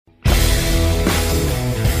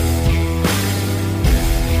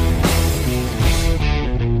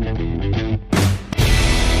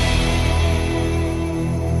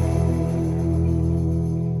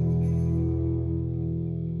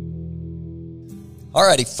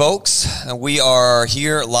Alrighty, folks, we are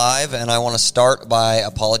here live, and I want to start by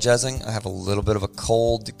apologizing. I have a little bit of a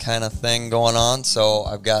cold kind of thing going on, so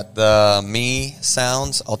I've got the me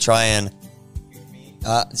sounds. I'll try and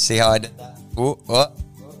see how I did that.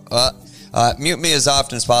 Mute me as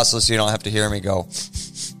often as possible so you don't have to hear me go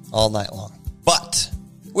all night long. But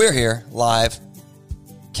we're here live.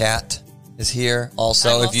 Kat is here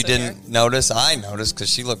also. If you didn't notice, I noticed because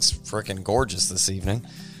she looks freaking gorgeous this evening.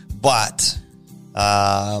 But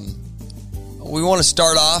we want to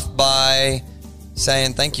start off by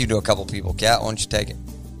saying thank you to a couple people. Kat, why don't you take it?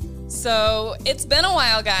 So it's been a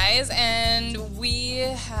while, guys, and we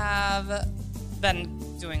have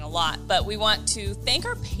been doing a lot, but we want to thank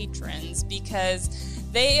our patrons because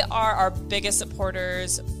they are our biggest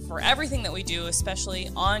supporters for everything that we do, especially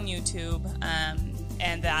on YouTube,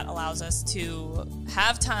 and that allows us to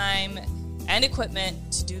have time and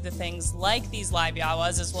equipment to do the things like these live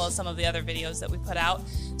Yawas, as well as some of the other videos that we put out.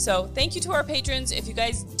 So thank you to our patrons. If you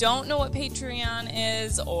guys don't know what Patreon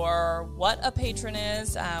is or what a patron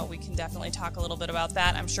is, we can definitely talk a little bit about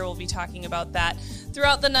that. I'm sure we'll be talking about that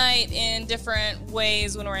throughout the night in different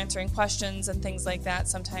ways when we're answering questions and things like that.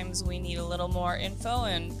 Sometimes we need a little more info,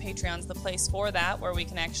 and Patreon's the place for that, where we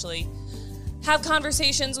can actually have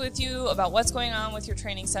conversations with you about what's going on with your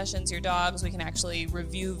training sessions, your dogs. We can actually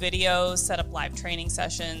review videos, set up live training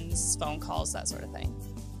sessions, phone calls, that sort of thing.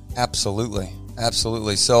 Absolutely.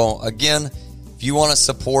 Absolutely. So, again, if you want to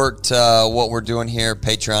support what we're doing here,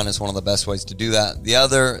 Patreon is one of the best ways to do that. The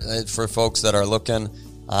other, for folks that are looking,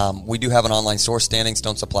 we do have an online store,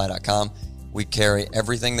 standingstonesupply.com. We carry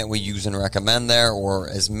everything that we use and recommend there, or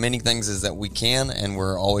as many things as that we can, and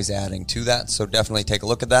we're always adding to that. So definitely take a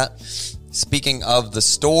look at that. Speaking of the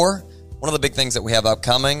store, one of the big things that we have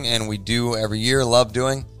upcoming, and we do every year, love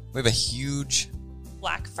doing, we have a huge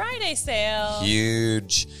Black Friday sale.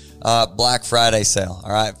 Huge Black Friday sale.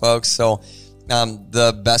 All right, folks. So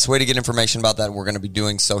the best way to get information about that, we're going to be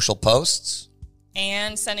doing social posts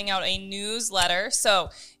and sending out a newsletter. So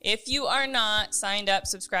if you are not signed up,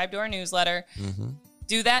 subscribe to our newsletter.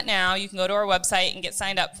 Do that now. You can go to our website and get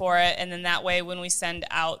signed up for it. And then that way, when we send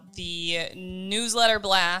out the newsletter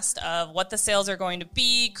blast of what the sales are going to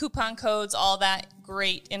be, coupon codes, all that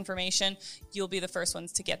great information, you'll be the first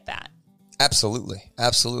ones to get that. Absolutely.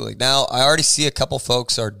 Absolutely. Now, I already see a couple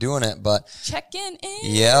folks are doing it, but check-in.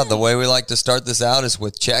 Yeah, the way we like to start this out is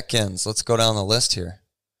with check-ins. Let's go down the list here.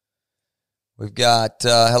 We've got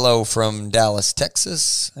hello from Dallas,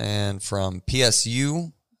 Texas, and from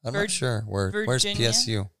PSU. I'm not sure. Where's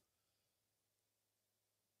PSU?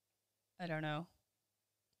 I don't know.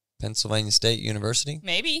 Pennsylvania State University?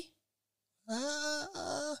 Maybe.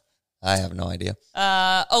 I have no idea.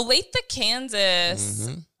 Olathe, Kansas.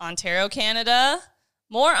 Ontario, Canada.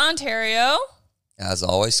 More Ontario. As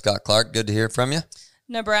always, Scott Clark, good to hear from you.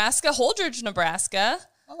 Nebraska, Holdridge, Nebraska.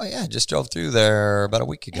 Oh, yeah, just drove through there about a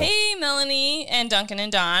week ago. Hey, Melanie and Duncan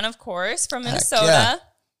and Don, of course, from Minnesota. Yeah.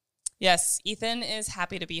 Yes, Ethan is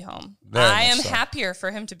happy to be home. Very I am much so. happier for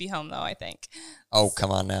him to be home, though, I think. Oh, come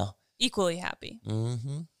on now. Equally happy.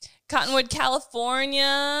 Cottonwood,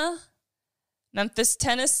 California. Memphis,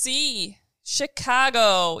 Tennessee.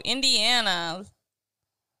 Chicago, Indiana.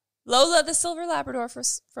 Lola, the Silver Labrador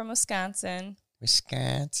from Wisconsin.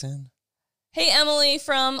 Hey, Emily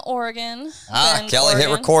from Oregon. Kelly hit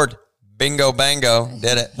record. Bingo, bango.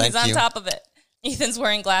 Did it. Thank you. He's on top of it. Ethan's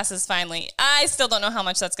wearing glasses finally. I still don't know how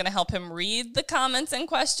much that's going to help him read the comments and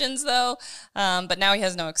questions, though. But now he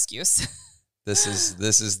has no excuse. This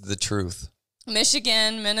is the truth.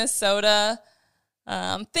 Michigan, Minnesota.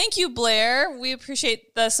 Thank you, Blair. We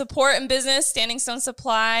appreciate the support and business. Standing Stone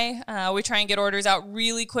Supply. We try and get orders out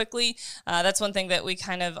really quickly. That's one thing that we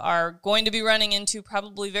kind of are going to be running into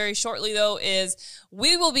probably very shortly, though, is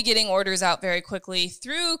we will be getting orders out very quickly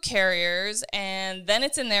through carriers, and then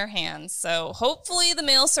it's in their hands. So hopefully the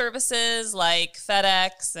mail services like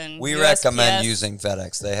FedEx and We USPS, recommend using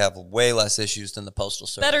FedEx. They have way less issues than the Postal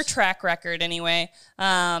Service. better track record anyway.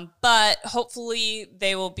 But hopefully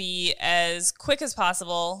they will be as quick as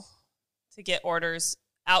possible to get orders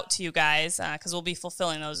out to you guys, because we'll be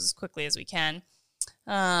fulfilling those as quickly as we can.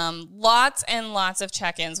 Lots and lots of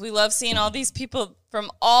check-ins. We love seeing all these people from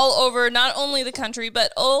all over, not only the country,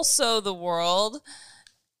 but also the world.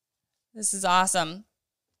 This is awesome.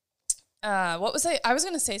 What was I was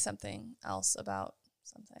going to say something else about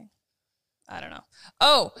something. I don't know.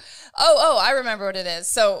 Oh, I remember what it is.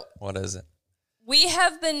 So what is it? We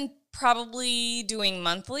have been probably doing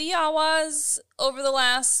monthly Yawas over the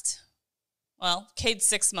last, well, Cade's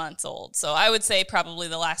 6 months old. So I would say probably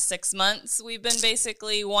the last 6 months we've been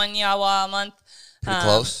basically one Yawa a month. Pretty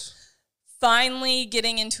close. finally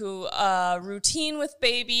getting into a routine with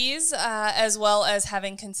babies, as well as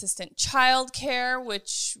having consistent childcare,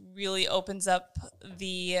 which really opens up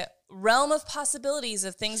the realm of possibilities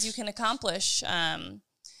of things you can accomplish.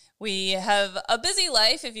 We have a busy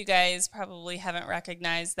life, if you guys probably haven't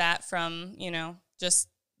recognized that from, just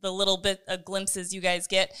the little bit of glimpses you guys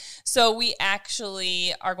get. So we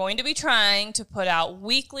actually are going to be trying to put out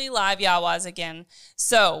weekly live Yawas again.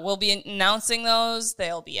 So we'll be announcing those.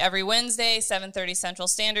 They'll be every Wednesday, 7:30 Central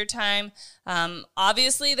Standard Time.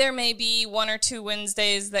 Obviously, there may be 1 or 2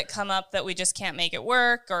 Wednesdays that come up that we just can't make it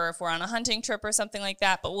work, or if we're on a hunting trip or something like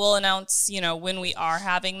that. But we'll announce, when we are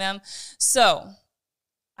having them. So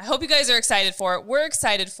I hope you guys are excited for it. We're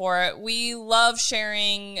excited for it. We love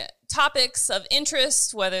sharing topics of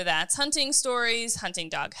interest, whether that's hunting stories, hunting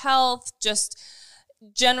dog health, just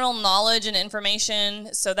general knowledge and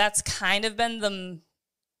information. So that's kind of been the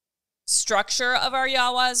structure of our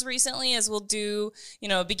Yawas recently, is we'll do,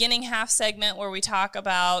 a beginning half segment where we talk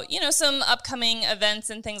about, some upcoming events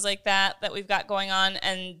and things like that we've got going on.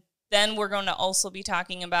 And then we're going to also be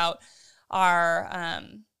talking about our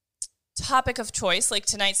topic of choice. Like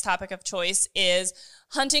tonight's topic of choice is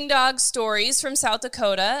hunting dog stories from South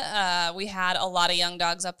Dakota. We had a lot of young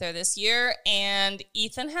dogs up there this year, and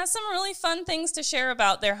Ethan has some really fun things to share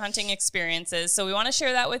about their hunting experiences. So we want to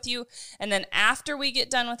share that with you. And then after we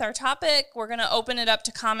get done with our topic, we're going to open it up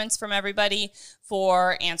to comments from everybody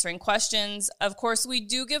for answering questions. Of course, we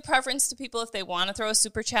do give preference to people if they want to throw a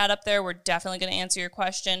super chat up there. We're definitely going to answer your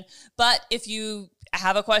question. But if you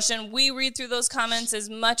have a question, we read through those comments as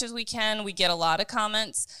much as we can. We get a lot of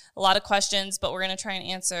comments, a lot of questions, but we're going to try and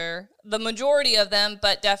answer the majority of them,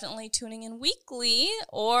 but definitely tuning in weekly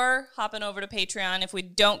or hopping over to Patreon if we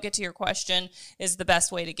don't get to your question is the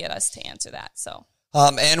best way to get us to answer that. So,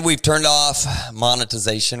 and we've turned off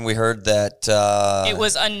monetization. We heard that it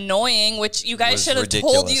was annoying, which you guys should have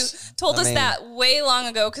told us that way long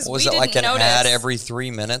ago, because we didn't notice. Was it like an ad every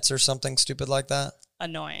 3 minutes or something stupid like that?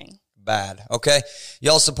 Annoying. Bad. Okay.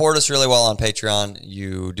 Y'all support us really well on Patreon.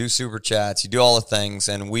 You do super chats, you do all the things,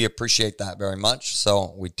 and we appreciate that very much.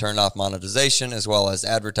 So we turned off monetization as well as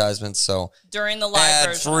advertisements. So during the live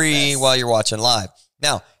version, ad-free while you're watching live.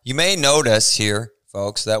 Now, you may notice here,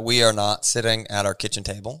 folks, that we are not sitting at our kitchen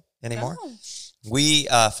table anymore. Oh. We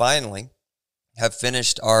finally have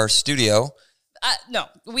finished our studio. No,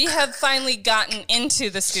 we have finally gotten into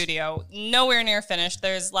the studio. Nowhere near finished.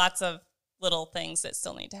 There's lots of little things that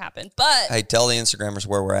still need to happen. But hey, tell the Instagrammers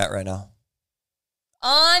where we're at right now.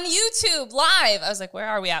 On YouTube live. I was like, where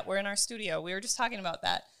are we at? We're in our studio. We were just talking about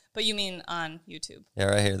that. But you mean on YouTube? Yeah,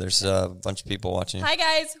 right here. There's a bunch of people watching. Hi,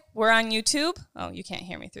 guys. We're on YouTube. Oh, you can't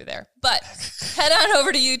hear me through there. But head on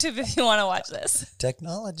over to YouTube if you want to watch this.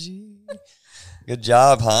 Technology. Good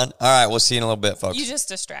job, hon. All right, we'll see you in a little bit, folks. You just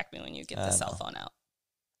distract me when you get the cell phone out.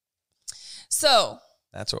 So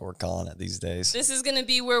that's what we're calling it these days. This is going to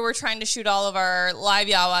be where we're trying to shoot all of our live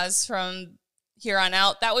Yawas from here on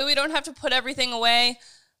out. That way we don't have to put everything away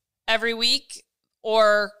every week,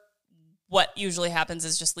 or what usually happens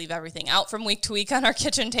is just leave everything out from week to week on our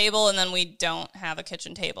kitchen table, and then we don't have a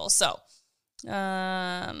kitchen table. So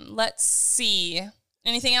let's see.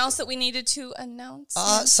 Anything else that we needed to announce?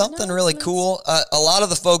 Something really cool. A lot of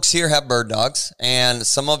the folks here have bird dogs, and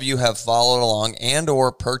some of you have followed along and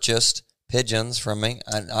or purchased pigeons from me.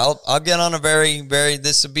 And I'll get on a very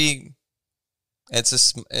this will be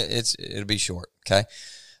it'll be short. Okay.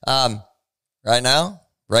 Right now,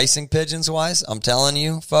 racing pigeons wise, I'm telling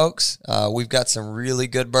you folks, we've got some really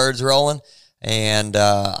good birds rolling, and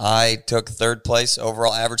I took 3rd place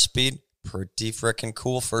overall average speed. Pretty freaking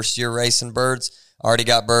cool. First year racing birds. Already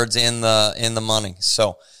got birds in the money.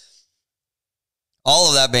 So all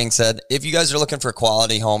of that being said, if you guys are looking for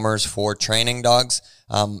quality homers for training dogs,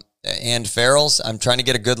 and ferals, I'm trying to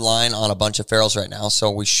get a good line on a bunch of ferals right now.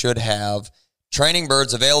 So we should have training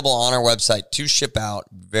birds available on our website to ship out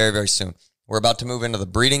very, very soon. We're about to move into the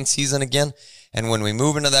breeding season again. And when we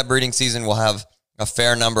move into that breeding season, we'll have a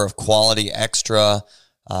fair number of quality extra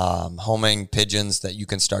homing pigeons that you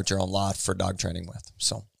can start your own lot for dog training with.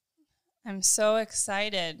 So I'm so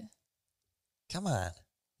excited. Come on.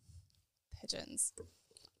 Pigeons.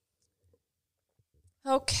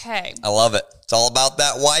 Okay. I love it. It's all about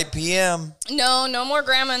that YPM. No more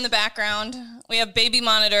grandma in the background. We have baby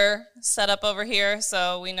monitor set up over here,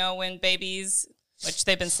 so we know when babies, which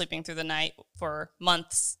they've been sleeping through the night for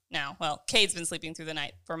months now. Well, Cade's been sleeping through the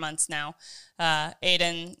night for months now.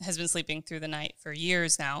 Aiden has been sleeping through the night for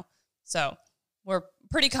years now. So we're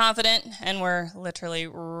pretty confident, and we're literally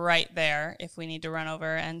right there if we need to run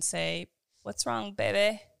over and say, "What's wrong,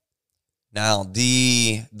 baby?" Now,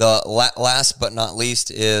 the last but not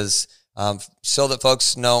least is so that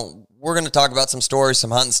folks know we're going to talk about some stories,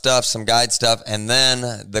 some hunting stuff, some guide stuff, and then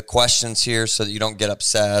the questions here so that you don't get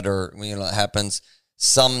upset or, you know, it happens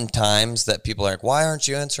sometimes that people are like, why aren't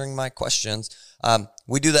you answering my questions?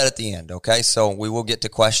 We do that at the end, okay? So we will get to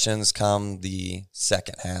questions come the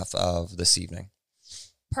second half of this evening.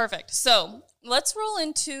 Perfect. So let's roll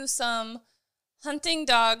into some hunting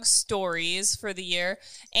dog stories for the year.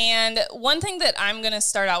 And one thing that I'm going to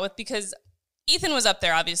start out with, because Ethan was up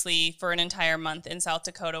there, obviously, for an entire month in South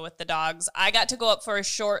Dakota with the dogs. I got to go up for a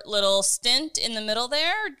short little stint in the middle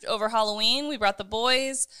there over Halloween. We brought the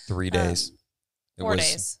boys. 3 days. 4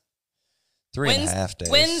 days. 3.5 days.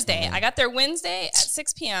 Wednesday. I got there Wednesday at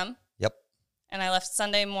 6 p.m. Yep. And I left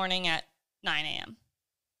Sunday morning at 9 a.m.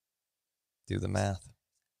 Do the math.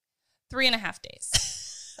 3.5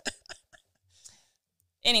 days.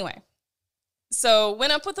 Anyway, so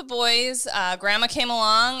went up with the boys. Grandma came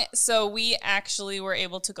along, so we actually were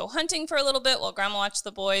able to go hunting for a little bit while Grandma watched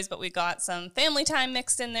the boys, but we got some family time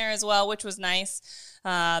mixed in there as well, which was nice.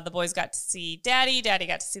 The boys got to see Daddy. Daddy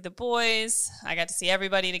got to see the boys. I got to see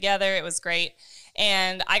everybody together. It was great.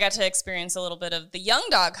 And I got to experience a little bit of the young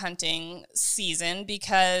dog hunting season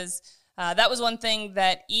because that was one thing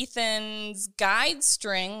that Ethan's guide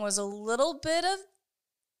string was a little bit of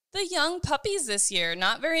the young puppies this year.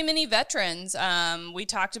 Not very many veterans. We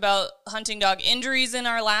talked about hunting dog injuries in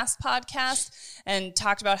our last podcast and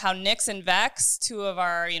talked about how Nix and Vex, two of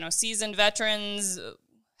our, seasoned veterans,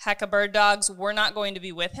 Hecka bird dogs, were not going to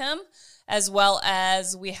be with him, as well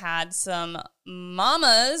as we had some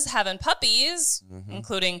mamas having puppies,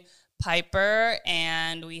 including Piper,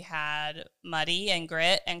 and we had Muddy and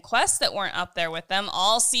Grit and Quest that weren't up there with them,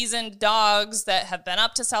 all seasoned dogs that have been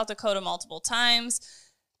up to South Dakota multiple times.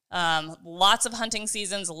 Lots of hunting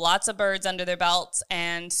seasons, lots of birds under their belts.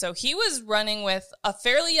 And so he was running with a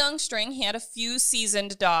fairly young string. He had a few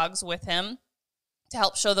seasoned dogs with him to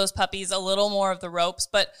help show those puppies a little more of the ropes.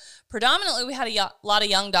 But predominantly we had a lot of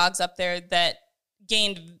young dogs up there that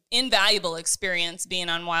gained invaluable experience being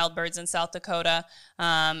on wild birds in South Dakota.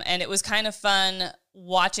 And it was kind of fun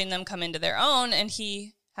watching them come into their own. And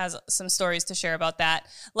he has some stories to share about that.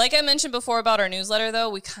 Like I mentioned before about our newsletter, though,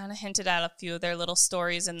 we kind of hinted at a few of their little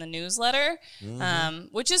stories in the newsletter,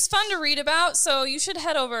 which is fun to read about. So you should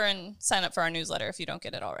head over and sign up for our newsletter if you don't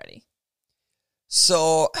get it already.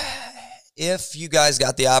 So if you guys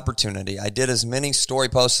got the opportunity, I did as many story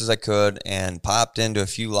posts as I could and popped into a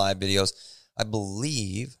few live videos. I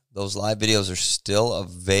believe those live videos are still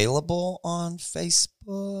available on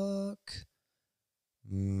Facebook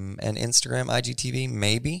and Instagram, IGTV,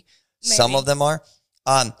 maybe. Some of them are.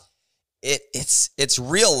 It's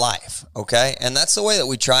real life, okay? And that's the way that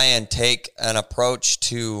we try and take an approach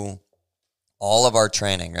to all of our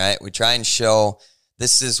training, right? We try and show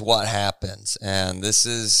this is what happens, and this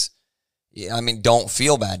is, don't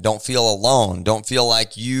feel bad. Don't feel alone. Don't feel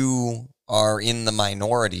like you are in the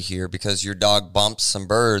minority here because your dog bumped some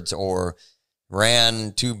birds or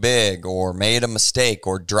ran too big or made a mistake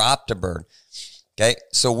or dropped a bird. Okay,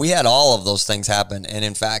 so we had all of those things happen. And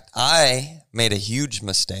in fact, I made a huge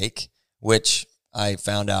mistake, which I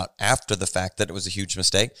found out after the fact that it was a huge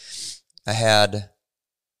mistake. I had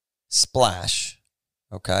Splash,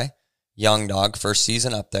 okay, young dog, first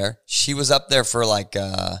season up there. She was up there for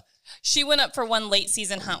she went up for one late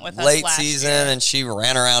season hunt with us late last season, year. And she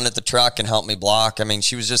ran around at the truck and helped me block.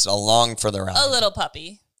 She was just along for the ride. A little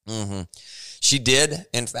puppy. She did,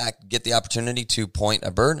 in fact, get the opportunity to point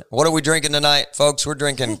a bird. What are we drinking tonight, folks? We're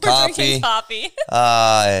drinking coffee. Drinking coffee.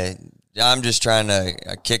 I'm just trying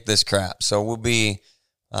to kick this crap. So we'll be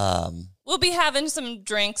having some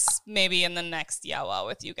drinks maybe in the next Yawa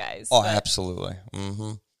with you guys. Oh, absolutely.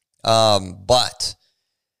 But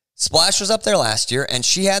Splash was up there last year, and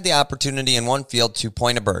she had the opportunity in one field to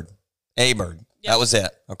point a bird. Yep. That was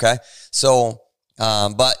it, okay? So,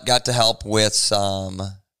 but got to help with some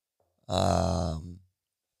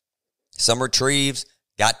retrieves,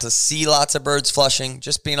 got to see lots of birds flushing.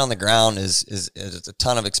 Just being on the ground is a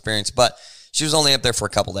ton of experience, but she was only up there for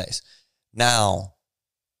a couple days. Now,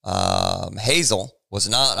 Hazel was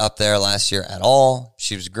not up there last year at all.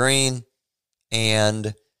 She was green.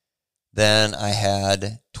 And then I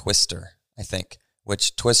had Twister, I think,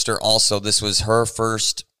 which Twister also, this was her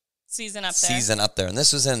first season up there. And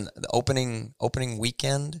this was in the opening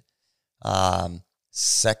weekend.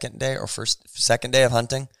 Second day of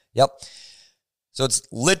hunting. Yep. So it's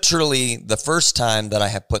literally the first time that I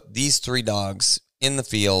have put these three dogs in the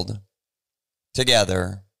field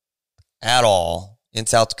together at all in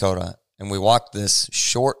South Dakota. And we walked this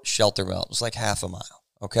short shelter belt. It was like half a mile.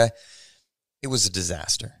 Okay. It was a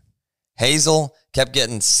disaster. Hazel kept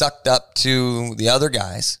getting sucked up to the other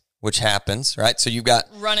guys, which happens, right? So you've got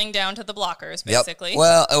running down to the blockers, basically. Yep.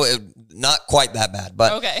 Well, not quite that bad,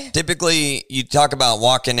 but okay. Typically you talk about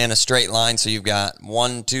walking in a straight line. So you've got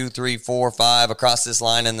 1, 2, 3, 4, 5 across this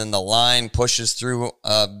line, and then the line pushes through,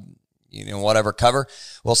 whatever cover.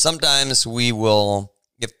 Well, sometimes we will,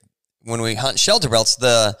 when we hunt shelter belts,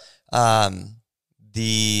 the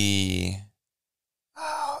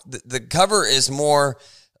cover is more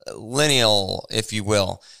lineal, if you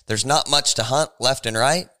will. There's not much to hunt left and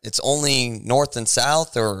right. It's only north and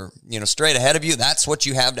south, or straight ahead of you. That's what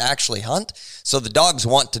you have to actually hunt. So the dogs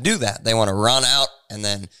want to do that. They want to run out, and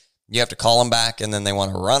then you have to call them back, and then they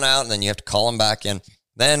want to run out, and then you have to call them back in.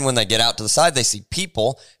 Then when they get out to the side, they see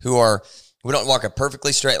people we don't walk a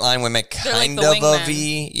perfectly straight line. We make kind of a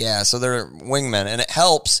V. Yeah, so they're wingmen, and it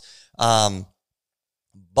helps.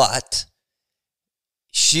 But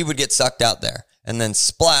she would get sucked out there. And then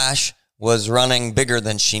Splash was running bigger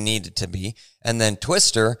than she needed to be. And then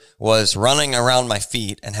Twister was running around my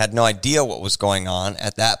feet and had no idea what was going on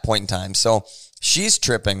at that point in time. So she's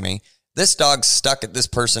tripping me. This dog's stuck at this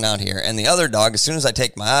person out here. And the other dog, as soon as I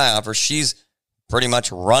take my eye off her, she's pretty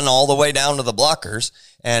much run all the way down to the blockers.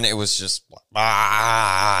 And it was just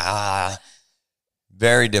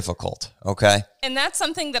very difficult. Okay. And that's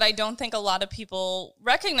something that I don't think a lot of people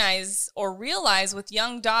recognize or realize with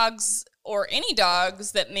young dogs, or any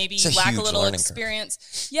dogs that maybe lack a little experience.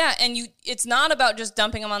 Curve. Yeah, and it's not about just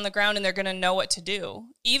dumping them on the ground and they're going to know what to do.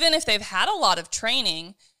 Even if they've had a lot of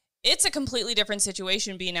training, it's a completely different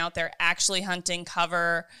situation being out there actually hunting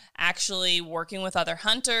cover, actually working with other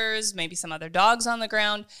hunters, maybe some other dogs on the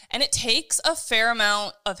ground, and it takes a fair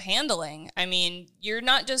amount of handling. I mean, you're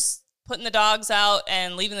not just putting the dogs out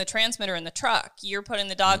and leaving the transmitter in the truck. You're putting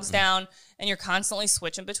the dogs down, and you're constantly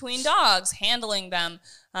switching between dogs, handling them,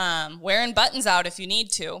 wearing buttons out if you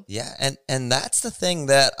need to. Yeah, and that's the thing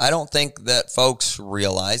that I don't think that folks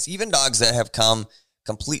realize. Even dogs that have come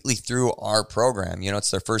completely through our program,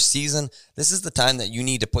 it's their first season. This is the time that you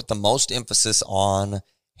need to put the most emphasis on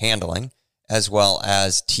handling, as well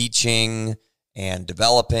as teaching and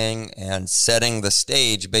developing and setting the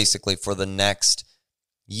stage basically for the next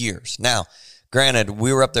years. Now, granted,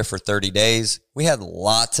 we were up there for 30 days. We had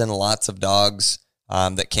lots and lots of dogs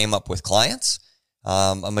that came up with clients.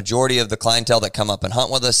 A majority of the clientele that come up and hunt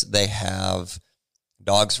with us, they have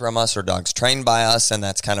dogs from us or dogs trained by us. And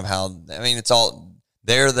that's kind of how,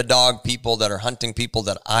 they're the dog people that are hunting people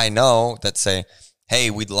that I know that say, hey,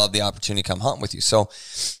 we'd love the opportunity to come hunt with you. So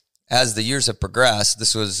as the years have progressed,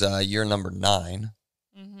 this was year number 9.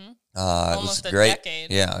 Almost it was great.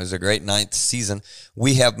 Decade. Yeah, it was a great 9th season.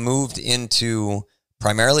 We have moved into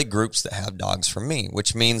primarily groups that have dogs from me,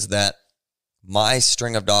 which means that my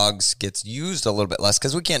string of dogs gets used a little bit less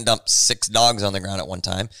because we can't dump 6 dogs on the ground at one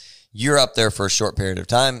time. You're up there for a short period of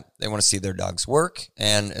time. They want to see their dogs work.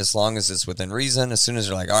 And as long as it's within reason, as soon as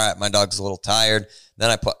they're like, all right, my dog's a little tired,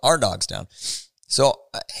 then I put our dogs down. So,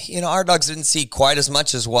 our dogs didn't see quite as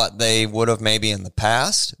much as what they would have maybe in the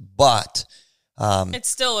past, but it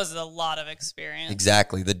still was a lot of experience.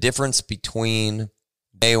 Exactly. The difference between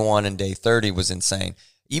day 1 and day 30 was insane.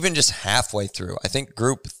 Even just halfway through, I think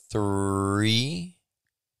group 3.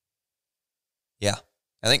 Yeah,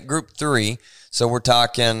 I think group 3. So we're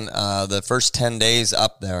talking the first 10 days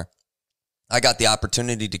up there. I got the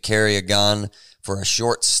opportunity to carry a gun for a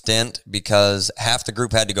short stint because half the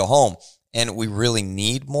group had to go home, and we really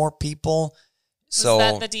need more people. Was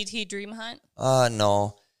that the DT Dream Hunt?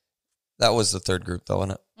 No. That was the third group, though,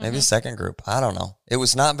 wasn't it? Maybe the second group. I don't know. It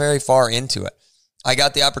was not very far into it. I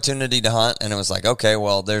got the opportunity to hunt, and it was like, okay,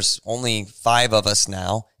 well, there's only 5 of us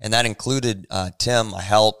now, and that included Tim, my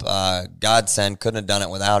help, godsend. Couldn't have done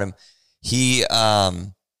it without him. He,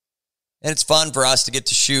 and it's fun for us to get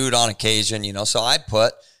to shoot on occasion, So I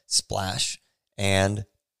put Splash and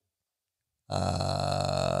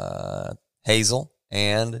Hazel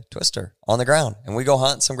and Twister on the ground, and we go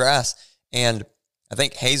hunt some grass, and I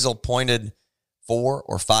think Hazel pointed 4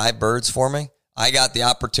 or 5 birds for me. I got the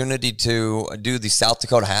opportunity to do the South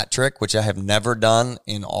Dakota hat trick, which I have never done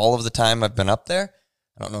in all of the time I've been up there.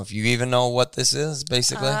 I don't know if you even know what this is,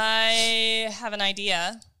 basically. I have an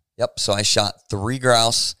idea. Yep. So I shot 3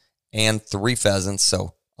 grouse and 3 pheasants.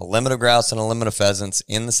 So a limit of grouse and a limit of pheasants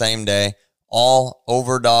in the same day, all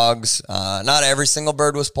over dogs. Not every single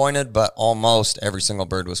bird was pointed, but almost every single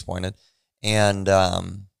bird was pointed. And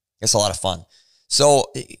it's a lot of fun.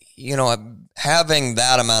 So, having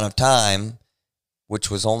that amount of time,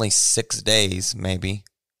 which was only 6 days, maybe,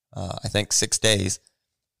 I think 6 days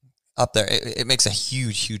up there, it makes a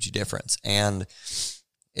huge, huge difference. And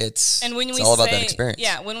it's all about that experience.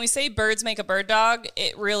 Yeah, when we say birds make a bird dog,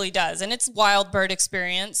 it really does. And it's wild bird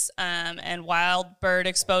experience and wild bird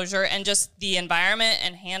exposure and just the environment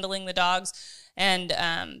and handling the dogs and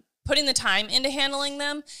putting the time into handling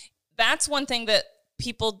them. That's one thing that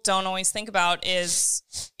people don't always think about is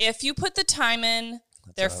if you put the time in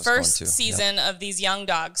their first season of these young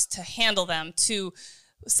dogs to handle them, to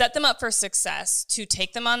set them up for success, to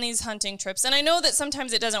take them on these hunting trips. And I know that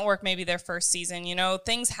sometimes it doesn't work maybe their first season. You know,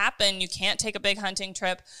 things happen. You can't take a big hunting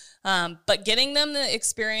trip. But getting them the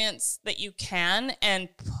experience that you can and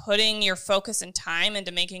putting your focus and time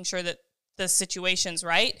into making sure that the situation's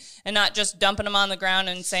right and not just dumping them on the ground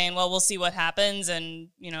and saying, well, we'll see what happens. And,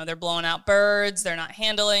 you know, they're blowing out birds. They're not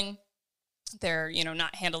handling. They're, you know,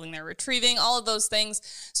 not handling their retrieving, all of those things.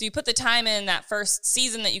 So you put the time in that first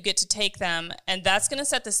season that you get to take them, and that's going to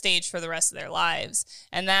set the stage for the rest of their lives.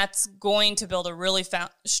 And that's going to build a really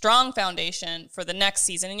strong foundation for the next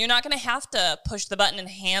season. And you're not going to have to push the button and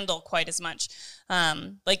handle quite as much.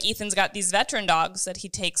 Like Ethan's got these veteran dogs that he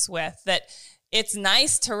takes with that. It's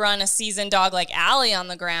nice to run a seasoned dog like Allie on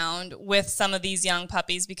the ground with some of these young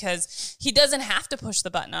puppies because he doesn't have to push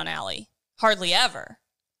the button on Allie. Hardly ever.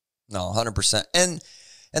 No, 100%. And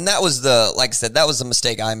that was like I said, that was the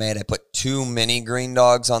mistake I made. I put too many green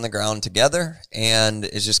dogs on the ground together, and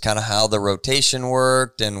it's just kind of how the rotation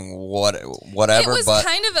worked and whatever. It was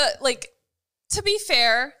kind of to be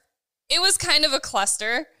fair, it was kind of a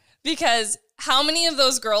cluster because how many of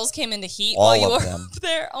those girls came into heat while you were up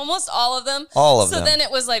there? Almost all of them. So then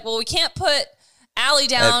it was like, well, we can't put Allie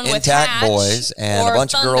down with intact Hatch boys and a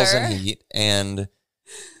bunch Thunder. of girls in heat, and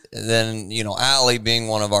then, you know, Allie being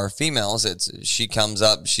one of our females, she comes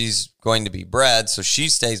up, she's going to be bred, so she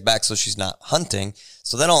stays back so she's not hunting.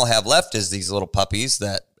 So then all I have left is these little puppies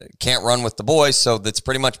that can't run with the boys, so that's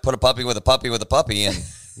pretty much put a puppy with a puppy with a puppy and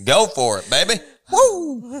go for it, baby.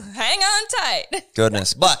 Woo! Hang on tight.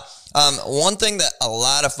 Goodness. But one thing that a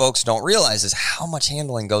lot of folks don't realize is how much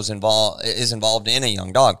handling is involved in a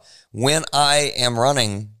young dog. When I am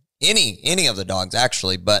running any of the dogs,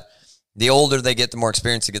 actually, but the older they get, the more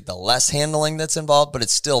experience they get, the less handling that's involved, but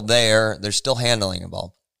it's still there. There's still handling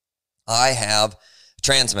involved. I have a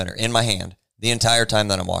transmitter in my hand the entire time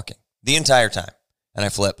that I'm walking. The entire time. And I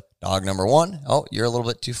flip dog number 1. Oh, you're a little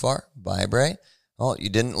bit too far. Vibrate. Oh, you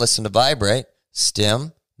didn't listen to vibrate.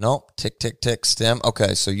 Stim. Nope. Tick, tick, tick. Stim.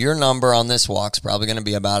 Okay, so your number on this walk's probably going to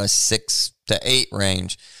be about a 6 to 8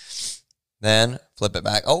 range. Then flip it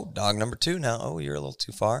back. Oh, dog number 2 now. Oh, you're a little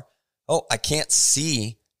too far. Oh, I can't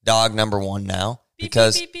see dog number 1 now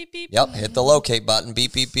because, beep, beep, beep, beep. Yep, hit the locate button,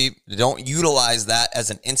 beep, beep, beep. Don't utilize that as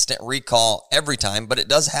an instant recall every time, but it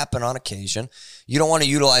does happen on occasion. You don't want to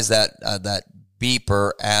utilize that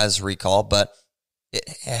beeper as recall, but it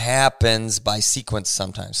happens by sequence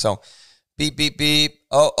sometimes. So beep, beep, beep.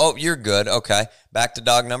 Oh, you're good. Okay. Back to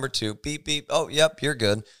dog number 2. Beep, beep. Oh, yep, you're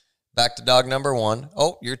good. Back to dog number 1.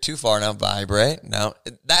 Oh, you're too far now. Vibrate. Now,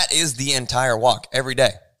 that is the entire walk every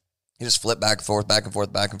day. You just flip back and forth, back and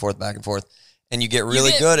forth, back and forth, back and forth, and you get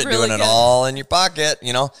really good at doing it all in your pocket,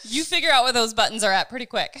 you know. You figure out where those buttons are at pretty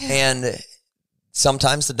quick. And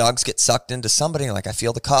sometimes the dogs get sucked into somebody, like I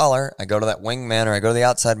feel the collar, I go to that wingman or I go to the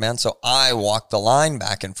outside man, so I walk the line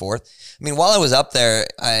back and forth. I mean, while I was up there,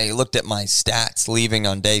 I looked at my stats leaving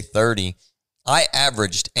on day 30. I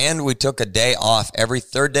averaged, and we took a day off every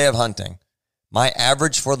third day of hunting. My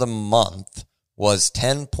average for the month was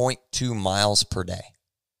 10.2 miles per day.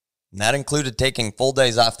 And that included taking full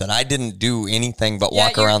days off that I didn't do anything but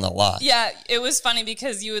walk around the lot. Yeah, it was funny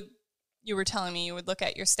because you were telling me you would look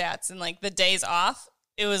at your stats and like the days off,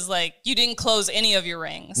 it was like you didn't close any of your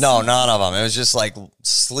rings. No, none of them. It was just like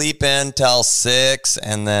sleep in till 6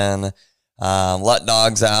 and then let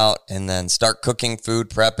dogs out and then start cooking food,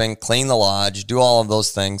 prepping, clean the lodge, do all of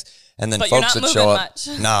those things. And then but folks would show up. Much.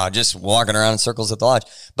 No, just walking around in circles at the lodge.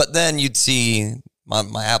 But then you'd see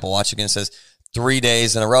my Apple Watch again says 3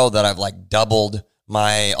 days in a row that I've like doubled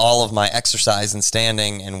all of my exercise and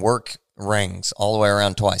standing and work rings all the way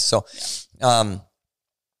around twice. So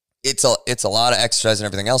it's a lot of exercise and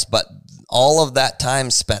everything else, but all of that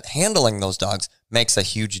time spent handling those dogs makes a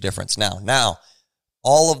huge difference. Now,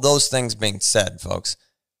 all of those things being said, folks,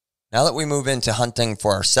 now that we move into hunting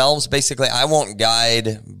for ourselves, basically I won't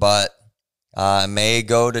guide, but I may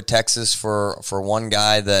go to Texas for one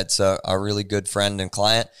guy that's a really good friend and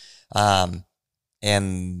client.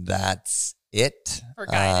 And that's it for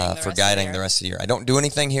guiding the rest of the year. I don't do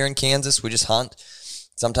anything here in Kansas. We just hunt.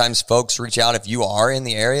 Sometimes folks reach out. If you are in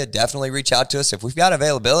the area, definitely reach out to us. If we've got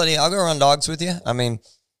availability, I'll go run dogs with you. I mean,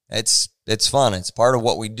 it's fun. It's part of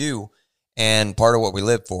what we do and part of what we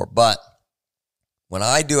live for. But When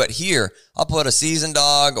I do it here, I'll put a seasoned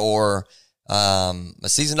dog or a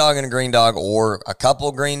seasoned dog and a green dog, or a couple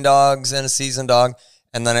green dogs and a seasoned dog,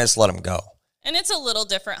 and then I just let them go. And it's a little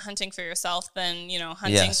different hunting for yourself than,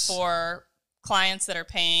 hunting for clients that are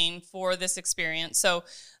paying for this experience. So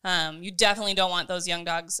you definitely don't want those young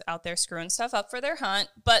dogs out there screwing stuff up for their hunt,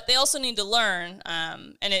 but they also need to learn,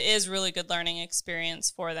 and it is really good learning experience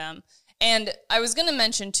for them. And I was going to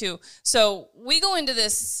mention too, so we go into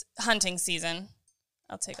this hunting season.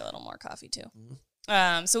 I'll take a little more coffee too.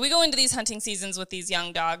 So we go into these hunting seasons with these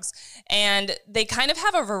young dogs, and they kind of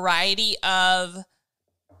have a variety of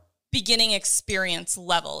beginning experience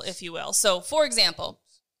level, if you will. So for example,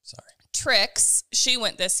 Trix, she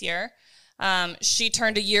went this year. She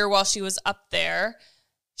turned a year while she was up there.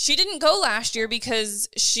 She didn't go last year because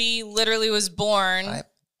she literally was born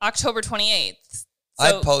October 28th.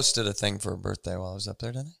 So I posted a thing for her birthday while I was up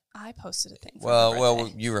there, didn't I? I posted a thing for her birthday.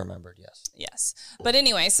 Well, you remembered, yes. Yes. But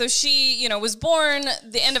anyway, so she, was born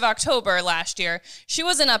the end of October last year. She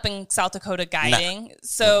wasn't up in South Dakota guiding. Nah.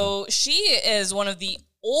 So she is one of the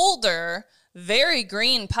older, very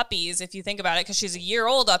green puppies, if you think about it, because she's a year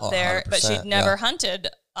old up there, but she'd never hunted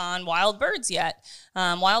on wild birds yet,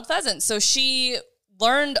 wild pheasants. So she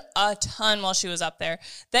learned a ton while she was up there.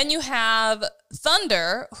 Then you have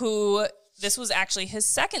Thunder, who this was actually his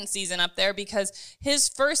second season up there, because his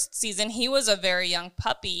first season, he was a very young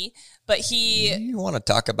puppy, but You want to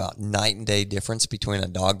talk about night and day difference between a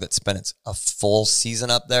dog that spent a full season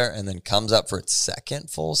up there and then comes up for its second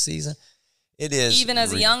full season? It is even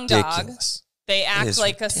as ridiculous. A young dog, they act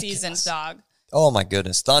like ridiculous. A seasoned dog. Oh my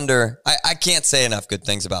goodness. Thunder. I can't say enough good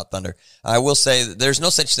things about Thunder. I will say that there's no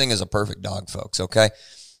such thing as a perfect dog, folks. Okay.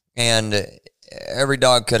 And every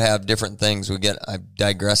dog could have different things. I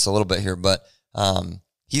digress a little bit here, but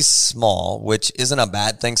he's small, which isn't a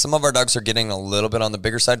bad thing. Some of our dogs are getting a little bit on the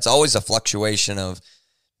bigger side. It's always a fluctuation of,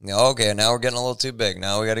 okay, now we're getting a little too big.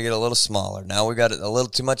 Now we got to get a little smaller. Now we got a little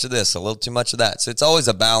too much of this, a little too much of that. So it's always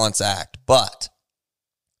a balance act, but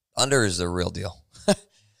Thunder is the real deal.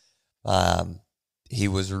 He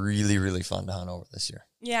was really, really fun to hunt over this year.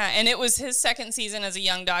 Yeah, and it was his second season as a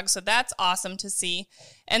young dog, so that's awesome to see.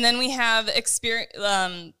 And then we have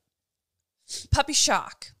Puppy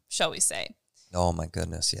Shock, shall we say. Oh, my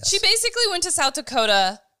goodness, yes. She basically went to South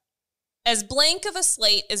Dakota as blank of a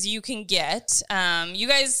slate as you can get. You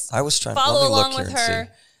guys follow along with her,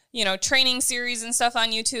 training series and stuff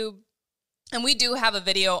on YouTube. And we do have a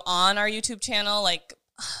video on our YouTube channel, like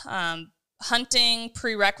hunting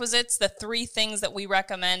prerequisites, the 3 things that we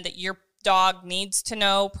recommend that your dog needs to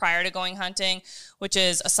know prior to going hunting, which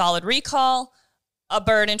is a solid recall, a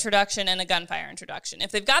bird introduction, and a gunfire introduction. If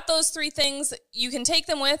they've got those 3 things, you can take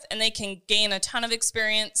them with, and they can gain a ton of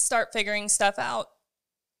experience, start figuring stuff out.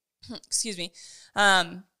 Excuse me.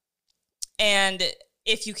 And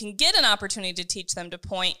if you can get an opportunity to teach them to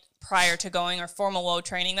point prior to going or formal WOA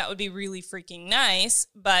training, that would be really freaking nice,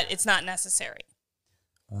 but it's not necessary.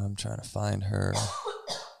 I'm trying to find her.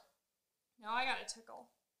 No, I got a tickle.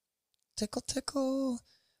 Tickle.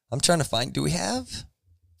 I'm trying to find, do we have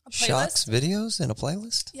Shock's videos in a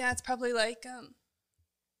playlist? Yeah, it's probably like,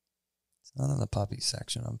 it's not in the puppy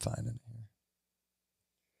section. I'm finding it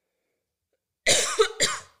here.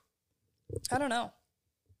 I don't know.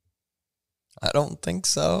 I don't think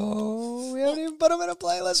so. We haven't even put them in a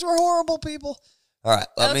playlist. We're horrible people. All right,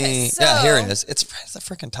 yeah, here it is. It's the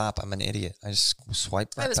freaking top. I'm an idiot. I just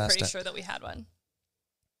swiped right past it. I was pretty sure that we had one.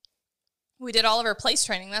 We did all of our place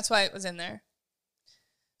training. That's why it was in there.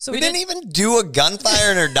 So we didn't even do a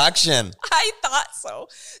gunfire introduction. I thought so.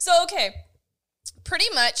 So, okay,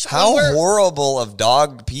 pretty much. How horrible of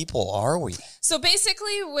dog people are we? So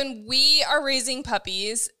basically, when we are raising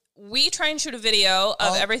puppies, we try and shoot a video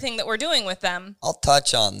of everything that we're doing with them. I'll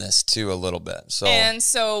touch on this too a little bit.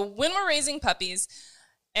 So when we're raising puppies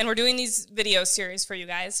and we're doing these video series for you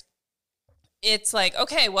guys, it's like,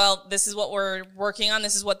 okay, well, this is what we're working on.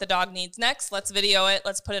 This is what the dog needs next. Let's video it.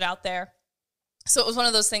 Let's put it out there. So it was one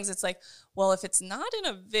of those things. It's like, well, if it's not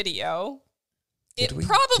in a video, it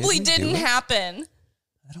probably didn't happen.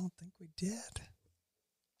 I don't think we did.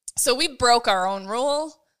 So we broke our own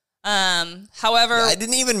rule. However, I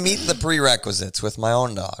didn't even meet the prerequisites with my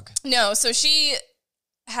own dog. No, so she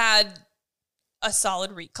had a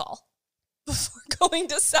solid recall before going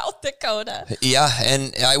to South Dakota. Yeah,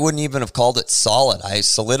 and I wouldn't even have called it solid. I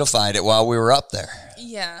solidified it while we were up there.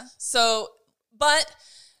 Yeah. So, but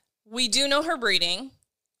we do know her breeding,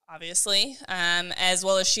 obviously, as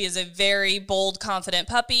well as she is a very bold, confident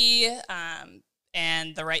puppy,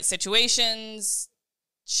 and the right situations.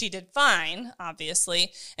 she did fine,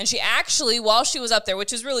 obviously. And she actually, while she was up there,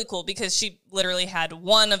 which is really cool because she literally had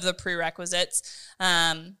one of the prerequisites,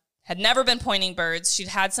 had never been pointing birds. She'd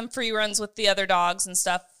had some free runs with the other dogs and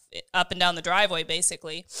stuff up and down the driveway,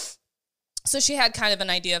 basically. So she had kind of an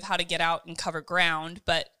idea of how to get out and cover ground,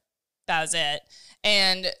 but that was it.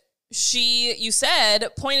 And she, you said,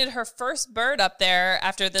 pointed her first bird up there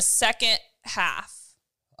after the second half.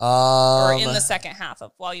 Or in the second half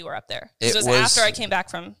of while you were up there. It was after I came back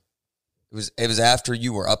from. It was after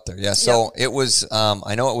you were up there. Yeah. So It was.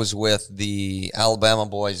 I know it was with the Alabama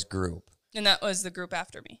boys group. And that was the group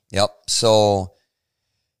after me. Yep. So,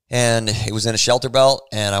 and it was in a shelter belt,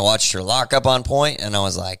 and I watched her lock up on point, and I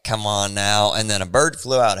was like, "Come on now!" And then a bird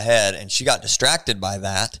flew out ahead, and she got distracted by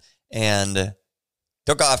that and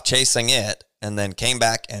took off chasing it, and then came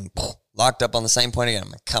back and locked up on the same point again.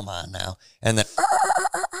 I'm like, "Come on now!" And then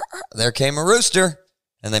there came a rooster,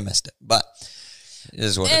 and they missed it. But it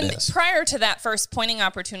is what it is. And prior to that first pointing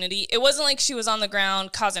opportunity, it wasn't like she was on the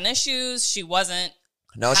ground causing issues. She wasn't.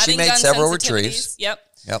 No, she made several retrieves. Yep.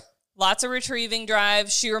 Lots of retrieving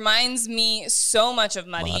drives. She reminds me so much of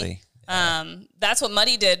Muddy. That's what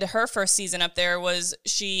Muddy did her first season up there was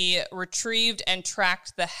she retrieved and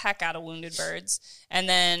tracked the heck out of wounded birds and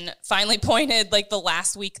then finally pointed like the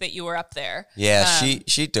last week that you were up there. Yeah,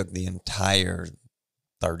 she took the entire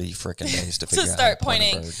 30 freaking days to figure out how to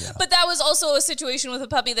pointing. Point a bird, yeah. But that was also a situation with a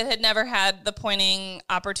puppy that had never had the pointing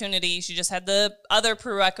opportunity. She just had the other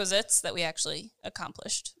prerequisites that we actually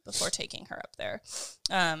accomplished before taking her up there.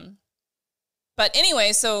 But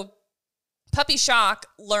anyway, so Puppy Shock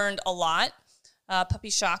learned a lot.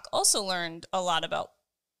 Puppy Shock also learned a lot about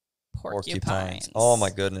porcupines. Oh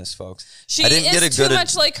my goodness, folks. She is too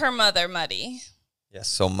much like her mother, Muddy. Yes,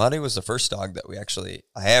 so Muddy was the first dog that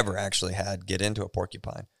I ever actually had get into a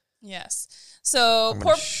porcupine. Yes. So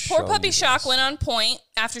poor Puppy Shock went on point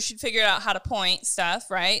after she'd figured out how to point stuff,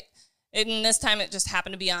 right? And this time it just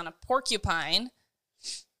happened to be on a porcupine.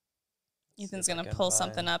 Ethan's going to pull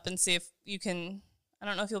something up and see if you can, I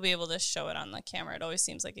don't know if you'll be able to show it on the camera. It always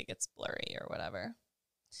seems like it gets blurry or whatever.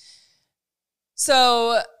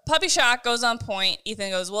 So Puppy Shock goes on point. Ethan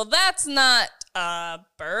goes, well, that's not a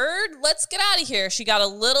bird. Let's get out of here. She got a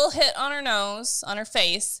little hit on her nose, on her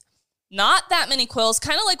face. Not that many quills,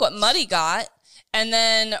 kind of like what Muddy got. And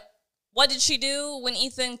then what did she do when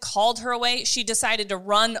Ethan called her away? She decided to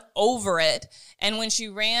run over it. And when she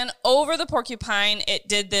ran over the porcupine, it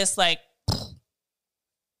did this like,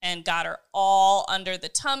 and got her all under the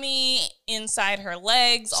tummy, inside her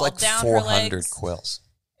legs, all down her legs. 400 quills.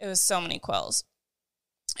 It was so many quills.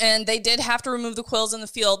 And they did have to remove the quills in the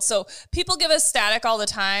field. So people give us static all the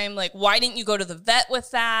time. Like, why didn't you go to the vet with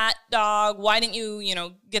that dog? Why didn't you,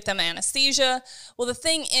 get them anesthesia? Well, the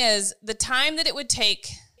thing is, the time that it would take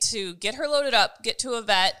to get her loaded up, get to a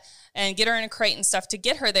vet, and get her in a crate and stuff to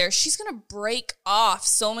get her there, she's going to break off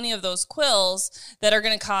so many of those quills that are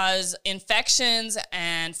going to cause infections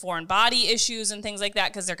and foreign body issues and things like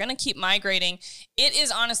that because they're going to keep migrating. It is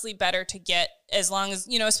honestly better to get as long as,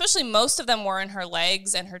 especially most of them were in her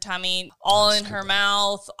legs and her tummy, all in her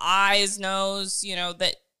mouth, eyes, nose,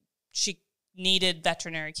 that she needed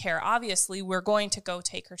veterinary care. Obviously, we're going to go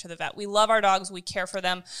take her to the vet. We love our dogs. We care for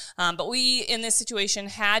them. But we, in this situation,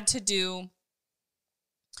 had to do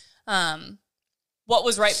what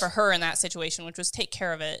was right for her in that situation, which was take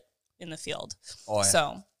care of it in the field. Oh, yeah.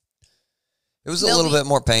 So it was a little bit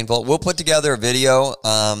more painful. We'll put together a video.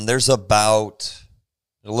 There's about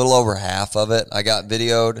a little over half of it I got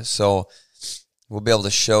videoed, so we'll be able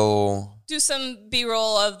to do some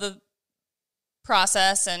B-roll of the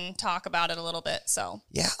process and talk about it a little bit. So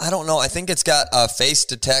yeah, I don't know. I think it's got a face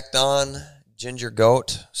detect on Ginger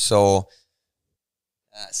Goat, so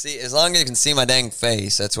see, as long as you can see my dang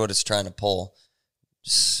face, that's what it's trying to pull.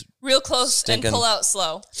 Just real close and pull out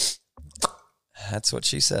slow. That's what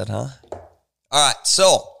she said, huh? All right,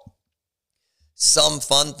 so some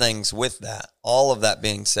fun things with that. All of that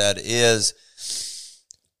being said is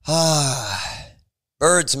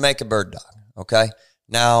birds make a bird dog, okay?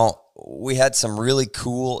 Now, we had some really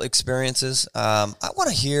cool experiences. I want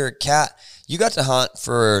to hear, Kat, you got to hunt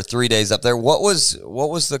for 3 days up there. What was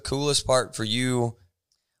the coolest part for you?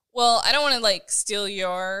 Well, I don't want to steal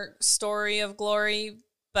your story of glory,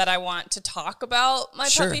 but I want to talk about my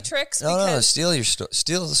puppy Trix. No, steal the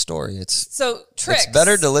story. Trix. It's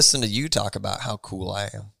better to listen to you talk about how cool I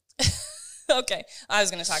am. Okay, I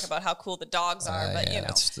was going to talk about how cool the dogs are, but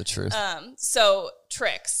that's the truth. So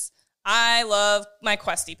Trix, I love my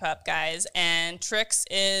Questie pup, guys, and Trix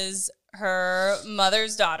is her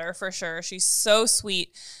mother's daughter for sure. She's so sweet.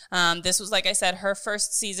 This was, like I said, her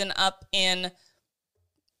first season up in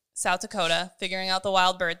South Dakota, figuring out the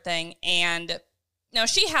wild bird thing. And now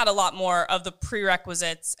she had a lot more of the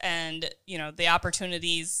prerequisites and, the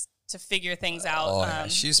opportunities to figure things out. Yeah.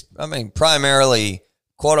 She's, primarily,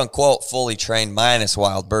 quote unquote, fully trained minus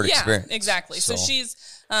wild bird experience. Exactly. So she's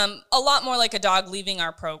a lot more like a dog leaving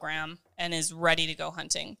our program and is ready to go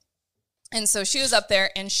hunting. And so she was up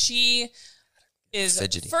there, and she is,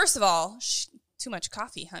 fidgety. First of all, too much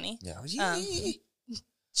coffee, honey. Yeah.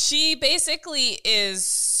 She basically is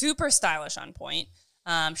super stylish on point.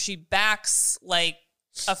 She backs like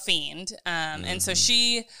a fiend. And so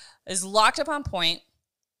she is locked up on point.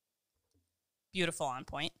 Beautiful on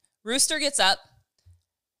point. Rooster gets up,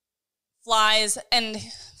 flies, and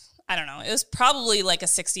I don't know. It was probably like a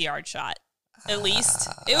 60-yard shot, at least.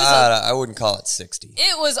 It was. I wouldn't call it 60.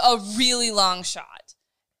 It was a really long shot.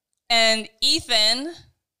 And Ethan,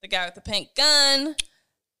 the guy with the pink gun,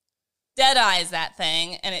 dead eyes that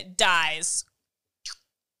thing, and it dies.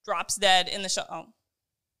 Drops dead in the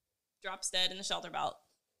shelter belt.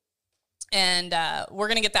 And we're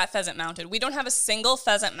gonna get that pheasant mounted. We don't have a single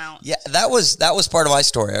pheasant mount. Yeah, that was part of my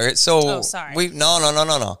story. All right, so sorry.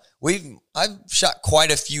 No. I've shot quite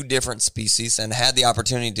a few different species and had the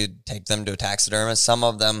opportunity to take them to a taxidermist. Some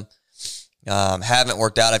of them haven't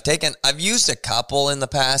worked out. I've used a couple in the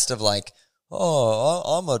past of like,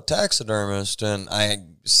 I'm a taxidermist, and I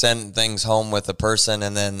send things home with a person,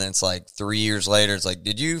 and then it's like 3 years later, it's like,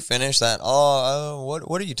 did you finish that?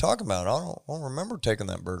 What are you talking about? I don't remember taking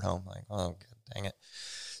that bird home. Like, oh, dang it.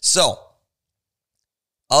 So,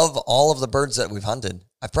 of all of the birds that we've hunted,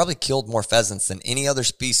 I've probably killed more pheasants than any other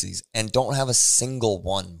species and don't have a single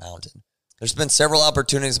one mounted. There's been several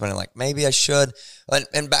opportunities, but I'm like, maybe I should.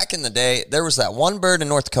 And back in the day, there was that one bird in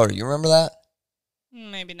North Dakota. You remember that?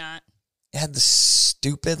 Maybe not. It had the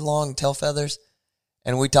stupid long tail feathers,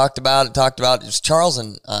 and we talked about it. It was Charles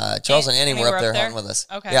and Annie were up there hunting with us.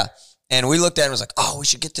 Okay. Yeah. And we looked at it and was like, we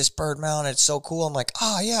should get this bird mounted. It's so cool. I'm like,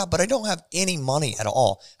 yeah, but I don't have any money at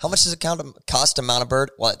all. How much does it cost to mount a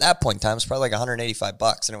bird? Well, at that point in time, it's probably like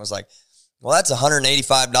 $185. And it was like, well, that's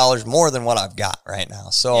 $185 more than what I've got right now.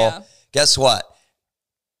 So Guess what?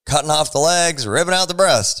 Cutting off the legs, ripping out the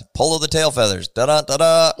breast, pull of the tail feathers,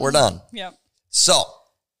 da-da-da-da, we're done. Yep. So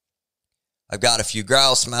I've got a few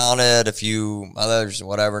grouse mounted, a few others,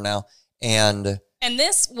 whatever now. And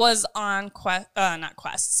this was on not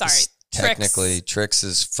Quest, sorry. Technically,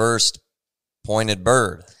 Trix's first pointed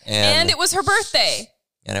bird. And it was her birthday.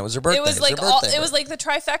 And it was her birthday. It was like it was like the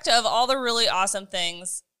trifecta of all the really awesome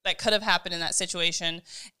things that could have happened in that situation.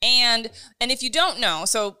 And if you don't know,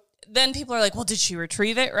 so then people are like, well, did she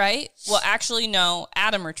retrieve it, right? Well, actually, no.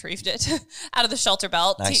 Adam retrieved it out of the shelter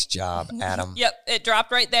belt. Nice job, Adam. Yep, it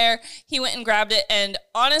dropped right there. He went and grabbed it. And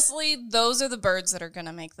honestly, those are the birds that are going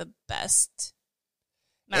to make the best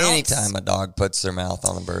mounts. Anytime a dog puts their mouth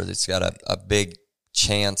on the bird, it's got a big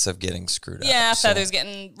chance of getting screwed up. Yeah, feathers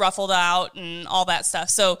getting ruffled out and all that stuff.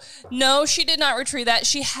 So, no, she did not retrieve that.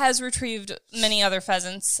 She has retrieved many other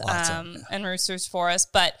pheasants and roosters for us,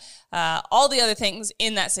 but all the other things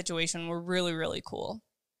in that situation were really, really cool.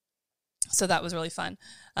 So that was really fun.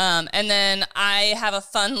 And then I have a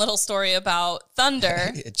fun little story about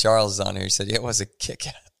Thunder. Charles is on here. He said, it was a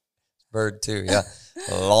kick-ass bird too. Yeah.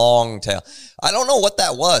 Long tail. I don't know what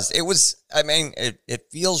that was. It was, it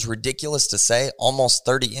feels ridiculous to say almost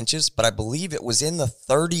 30 inches, but I believe it was in the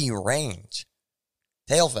 30 range.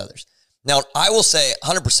 Tail feathers. Now, I will say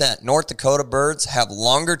 100% North Dakota birds have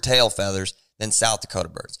longer tail feathers than South Dakota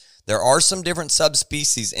birds. There are some different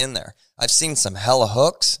subspecies in there. I've seen some hella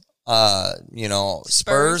hooks,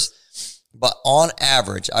 spurs, but on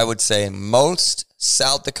average, I would say most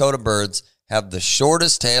South Dakota birds have the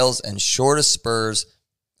shortest tails and shortest spurs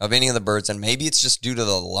of any of the birds. And maybe it's just due to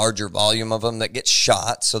the larger volume of them that get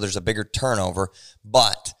shot, so there's a bigger turnover,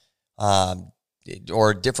 but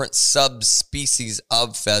or different subspecies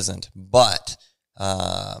of pheasant. But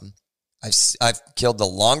I've killed the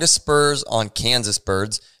longest spurs on Kansas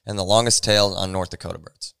birds and the longest tails on North Dakota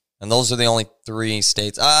birds. And those are the only 3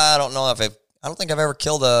 states. I don't think I've ever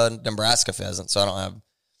killed a Nebraska pheasant, so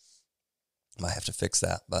might have to fix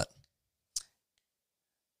that, But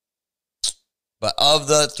of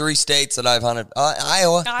the 3 states that I've hunted,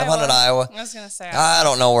 Iowa. I've hunted Iowa. I was going to say I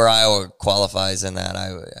don't know where Iowa qualifies in that.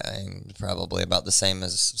 I'm probably about the same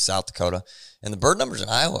as South Dakota. And the bird numbers in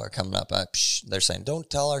Iowa are coming up. They're saying, don't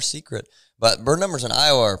tell our secret. But bird numbers in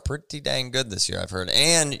Iowa are pretty dang good this year, I've heard.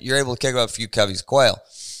 And you're able to kick up a few coveys of quail.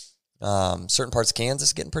 Certain parts of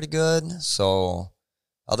Kansas getting pretty good. So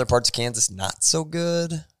other parts of Kansas not so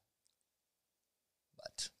good.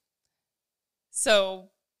 So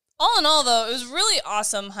all in all, though, it was really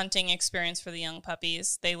awesome hunting experience for the young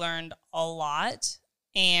puppies. They learned a lot.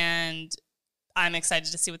 and I'm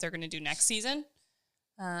excited to see what they're going to do next season.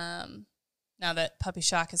 Now that Puppy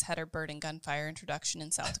Shock has had her bird and gunfire introduction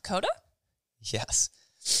in South Dakota. Yes.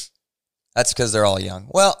 That's because they're all young.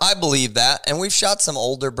 Well, I believe that. And we've shot some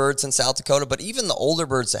older birds in South Dakota, but even the older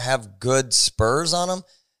birds that have good spurs on them,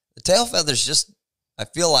 the tail feathers just, I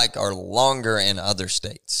feel like, are longer in other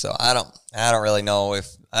states. So I don't really know if,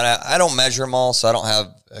 I don't measure them all, so I don't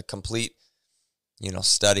have a complete,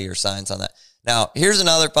 study or science on that. Now, here's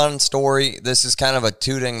another fun story. This is kind of a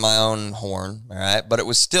tooting my own horn, all right? But it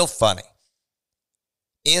was still funny.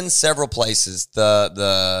 In several places,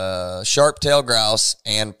 the sharp-tailed grouse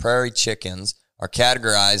and prairie chickens are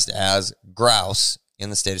categorized as grouse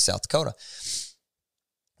in the state of South Dakota.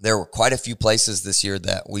 There were quite a few places this year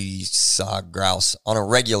that we saw grouse on a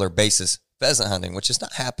regular basis, pheasant hunting, which has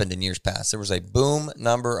not happened in years past. There was a boom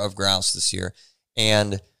number of grouse this year,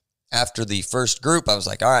 and after the first group, I was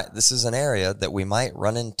like, all right, this is an area that we might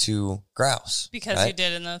run into grouse. Because right? you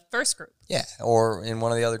did in the first group. Yeah, or in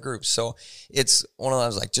one of the other groups. So it's one of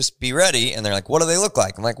those, like, just be ready. And they're like, what do they look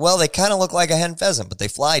like? I'm like, well, they kind of look like a hen pheasant, but they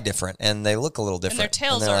fly different, and they look a little different. And their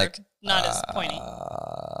tails are like, not as pointy.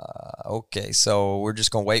 Okay, so we're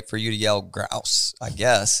just going to wait for you to yell grouse, I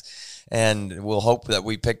guess. And we'll hope that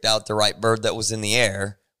we picked out the right bird that was in the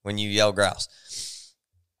air when you yell grouse.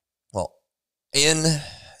 Well,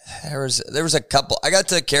 there was a couple. I got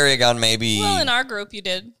to carry a gun maybe. Well, in our group you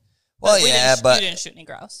did. Well, but you didn't shoot any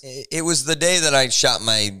grouse. It was the day that I shot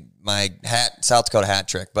my South Dakota hat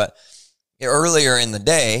trick. But earlier in the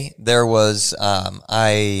day, there was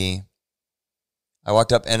I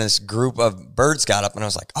walked up and this group of birds got up, and I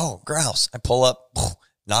was like, oh, grouse. I pull up,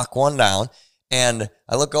 knock one down, and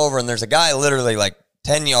I look over, and there's a guy literally like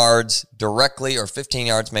 10 yards directly, or 15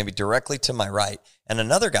 yards maybe, directly to my right, and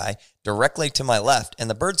another guy directly to my left. And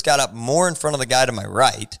the birds got up more in front of the guy to my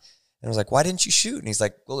right. And I was like, why didn't you shoot? And he's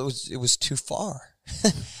like, well, it was too far.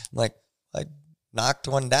 I'm like, I knocked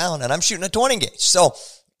one down, and I'm shooting a 20 gauge. So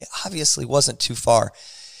it obviously wasn't too far.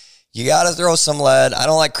 You got to throw some lead. I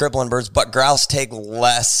don't like crippling birds, but grouse take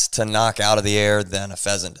less to knock out of the air than a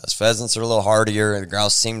pheasant does. Pheasants are a little hardier, and the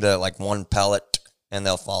grouse seem to like one pellet, and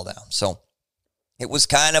they'll fall down. So it was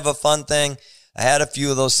kind of a fun thing. I had a few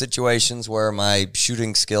of those situations where my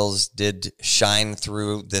shooting skills did shine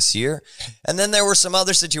through this year. And then there were some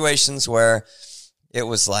other situations where it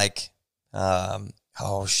was like,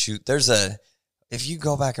 oh, shoot, if you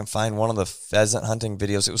go back and find one of the pheasant hunting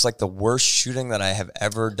videos, it was like the worst shooting that I have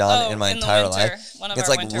ever done in my entire life. It's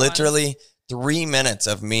like literally 3 minutes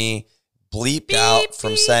of me bleeped out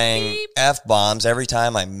from saying F-bombs every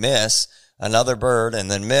time I miss another bird, and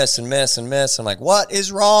then miss and miss and miss. I'm like, what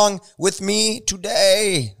is wrong with me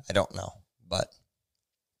today? I don't know, but.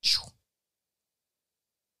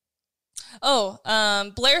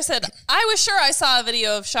 Blair said, I was sure I saw a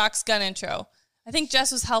video of Shock's gun intro. I think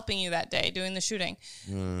Jess was helping you that day doing the shooting.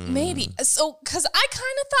 Maybe. So, because I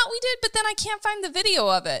kind of thought we did, but then I can't find the video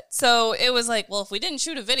of it. So it was like, well, if we didn't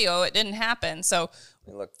shoot a video, it didn't happen. So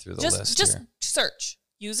we look through the list just here. Search.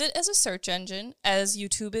 Use it as a search engine, as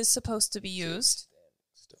YouTube is supposed to be used.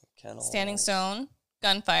 Standing Stone,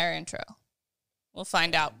 gunfire intro. We'll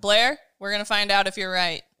find out. Blair, we're going to find out if you're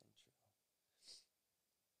right.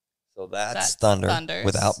 So that's Thunder Thunders.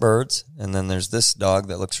 Without birds. And then there's this dog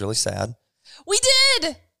that looks really sad. We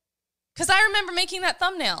did! Because I remember making that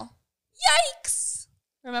thumbnail. Yikes!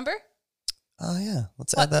 Remember? Oh, yeah.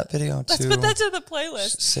 Let's add that video Let's put that to the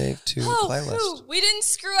playlist. Save to playlist. We didn't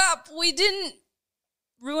screw up. We didn't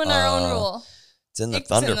ruin our own rule. It's in the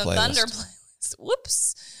Thunder playlist. Thunder playlist.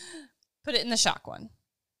 Whoops. Put it in the Shock one.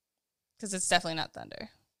 Because it's definitely not Thunder.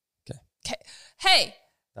 Okay. Hey.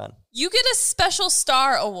 Done. You get a special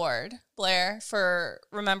star award, Blair, for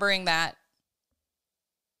remembering that.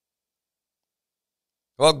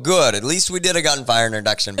 Well, good. At least we did a gunfire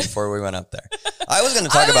introduction before we went up there. I was going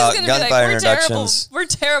to talk about gunfire introductions. We're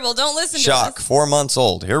terrible. Don't listen to us. Shock, 4 months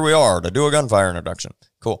old. Here we are to do a gunfire introduction.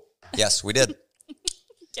 Cool. Yes, we did.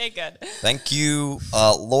 Okay, good. Thank you,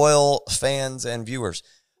 loyal fans and viewers.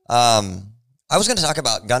 I was going to talk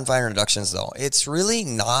about gunfire introductions, though. It's really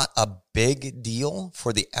not a big deal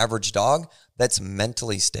for the average dog that's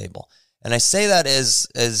mentally stable. And I say that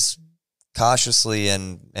as cautiously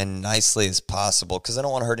and nicely as possible, because I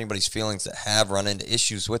don't want to hurt anybody's feelings that have run into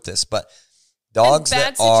issues with this. But dogs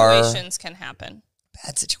that are... Bad situations can happen.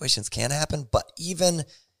 Bad situations can happen, but even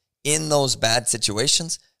in those bad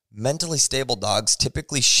situations, mentally stable dogs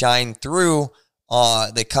typically shine through.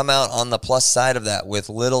 They come out on the plus side of that with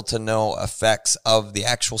little to no effects of the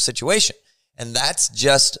actual situation. And that's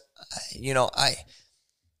just,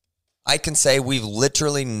 I can say we've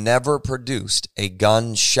literally never produced a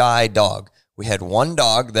gun-shy dog We had one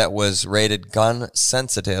dog that was rated gun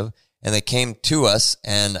sensitive, and they came to us,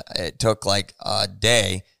 and it took like a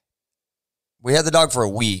day. We had the dog for a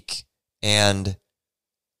week, and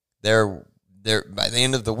there by the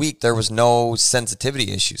end of the week, there was no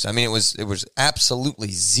sensitivity issues. I mean, it was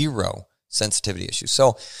absolutely zero sensitivity issues.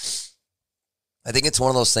 So I think it's one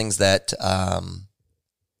of those things that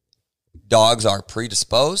dogs are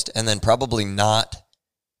predisposed and then probably not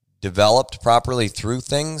developed properly through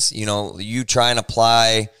things. You know, you try and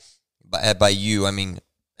apply, by you, I mean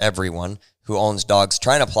everyone who owns dogs,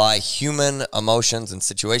 try and apply human emotions and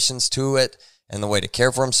situations to it and the way to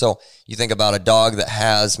care for them. So you think about a dog that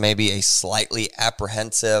has maybe a slightly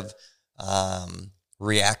apprehensive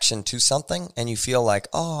reaction to something, and you feel like,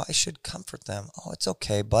 oh, I should comfort them. Oh, it's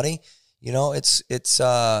okay, buddy. You know, it's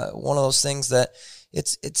one of those things that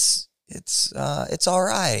it's all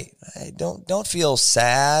right. Don't feel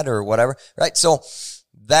sad or whatever, right? So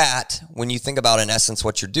that, when you think about in essence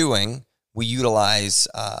what you're doing, we utilize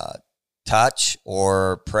touch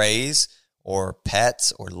or praise or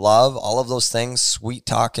pets or love, all of those things, sweet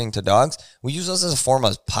talking to dogs. We use those as a form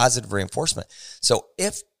of positive reinforcement. So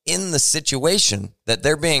if in the situation that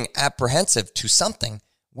they're being apprehensive to something,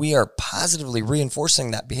 we are positively reinforcing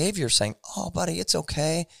that behavior, saying, oh, buddy, it's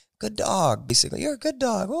okay. Good dog. Basically, you're a good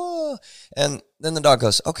dog. Oh. And then the dog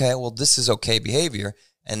goes, okay, well, this is okay behavior.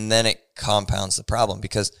 And then it compounds the problem,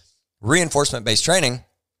 because reinforcement-based training,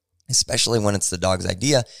 especially when it's the dog's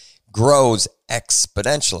idea, grows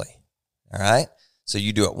exponentially. All right? So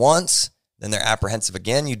you do it once, then they're apprehensive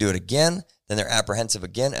again. You do it again, then they're apprehensive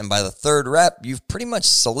again. And by the third rep, you've pretty much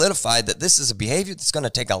solidified that this is a behavior that's going to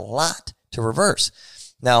take a lot to reverse.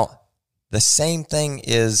 Now, the same thing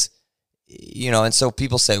is, you know, and so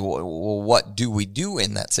people say, well, what do we do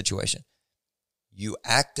in that situation? You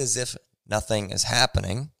act as if nothing is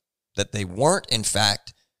happening, that they weren't, in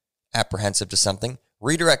fact, apprehensive to something.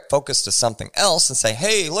 Redirect focus to something else and say,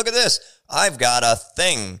 hey, look at this. I've got a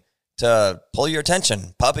thing to pull your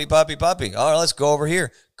attention. Puppy, puppy, puppy. All right, let's go over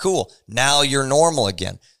here. Cool. Now you're normal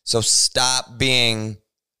again. So stop being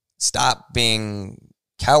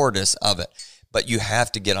cowardice of it. But you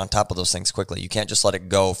have to get on top of those things quickly. You can't just let it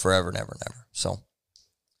go forever and ever and ever. So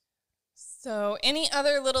any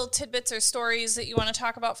other little tidbits or stories that you want to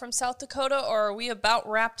talk about from South Dakota, or are we about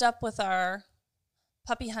wrapped up with our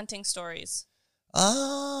puppy hunting stories?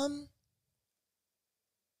 I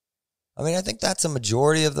mean, I think that's a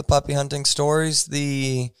majority of the puppy hunting stories.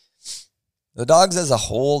 The dogs as a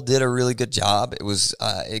whole did a really good job. It was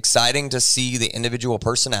exciting to see the individual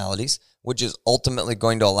personalities, which is ultimately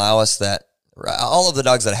going to allow us that all of the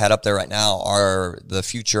dogs that I had up there right now are the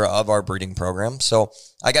future of our breeding program. So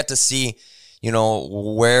I got to see, you know,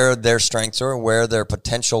 where their strengths were, where their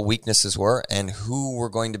potential weaknesses were, and who we're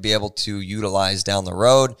going to be able to utilize down the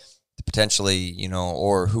road to potentially, you know,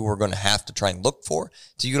 or who we're going to have to try and look for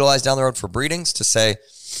to utilize down the road for breedings, to say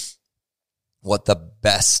what the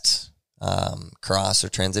best cross or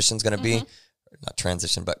transition is going to be. Not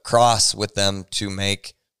transition, but cross with them to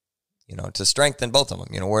make, you know, to strengthen both of them,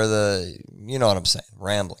 you know, you know what I'm saying,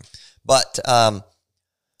 rambling. But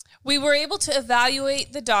we were able to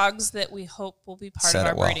evaluate the dogs that we hope will be part of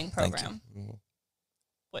our breeding program.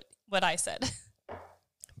 What I said.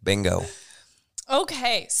 Bingo.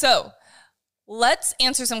 Okay, so let's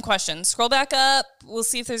answer some questions. Scroll back up. We'll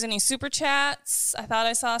see if there's any super chats. I thought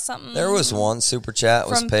I saw something. There was one super chat. It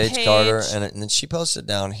was Paige Carter, and then she posted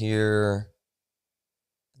down here.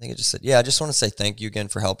 I think it just said, yeah, I just want to say thank you again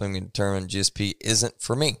for helping me determine GSP isn't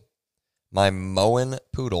for me. My Moen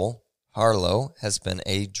Poodle, Harlow, has been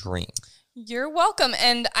a dream. You're welcome.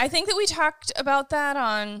 And I think that we talked about that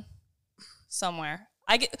on somewhere.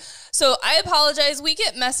 So I apologize. We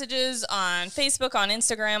get messages on Facebook, on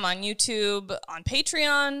Instagram, on YouTube, on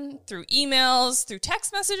Patreon, through emails, through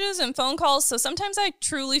text messages and phone calls. So sometimes I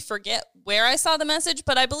truly forget where I saw the message,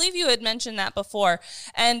 but I believe you had mentioned that before.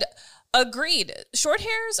 And agreed. Short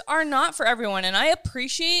hairs are not for everyone. And I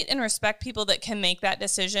appreciate and respect people that can make that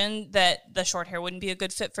decision that the short hair wouldn't be a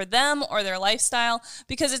good fit for them or their lifestyle,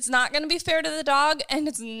 because it's not going to be fair to the dog, and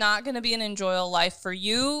it's not going to be an enjoyable life for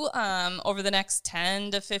you over the next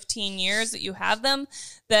 10 to 15 years that you have them,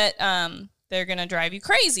 that they're going to drive you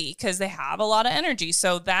crazy because they have a lot of energy.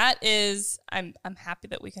 So that is, I'm happy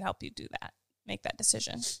that we could help you do that, make that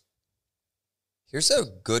decision. Here's a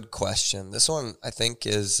good question. This one I think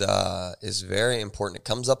is very important. It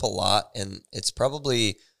comes up a lot, and it's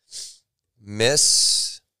probably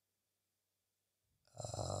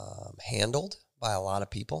handled by a lot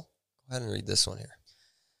of people. Go ahead and read this one here.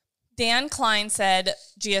 Dan Klein said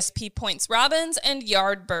GSP points robins and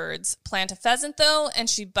yard birds. Plant a pheasant, though, and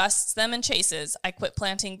she busts them and chases. I quit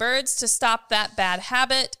planting birds to stop that bad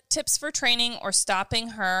habit. Tips for training or stopping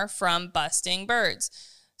her from busting birds.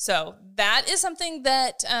 So that is something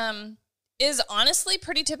that is honestly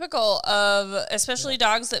pretty typical of especially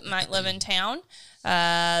dogs that might live in town.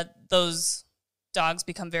 Those dogs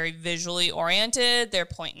become very visually oriented. They're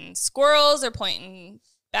pointing squirrels. They're pointing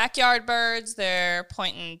backyard birds, they're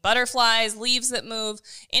pointing butterflies, leaves that move,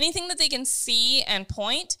 anything that they can see and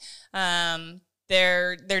point.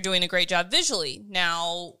 They're doing a great job visually.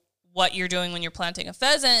 Now, what you're doing when you're planting a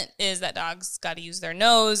pheasant is that dog's got to use their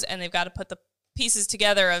nose, and they've got to put the pieces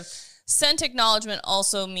together of scent acknowledgement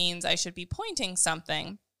also means I should be pointing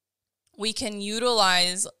something. We can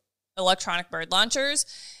utilize electronic bird launchers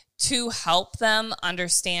to help them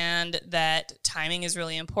understand that timing is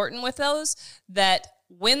really important with those, that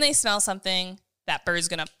when they smell something, that bird's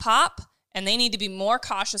going to pop, and they need to be more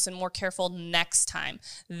cautious and more careful next time.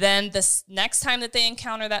 Then this next time that they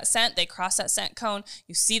encounter that scent, they cross that scent cone,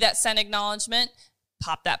 you see that scent acknowledgement,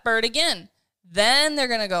 pop that bird again. Then they're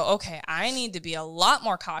going to go, okay, I need to be a lot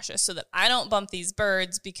more cautious so that I don't bump these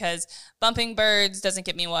birds, because bumping birds doesn't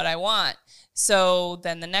get me what I want. So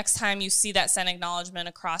then the next time you see that scent acknowledgement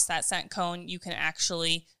across that scent cone, you can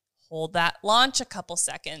actually hold that launch a couple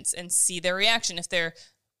seconds and see their reaction. If they're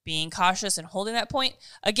being cautious and holding that point,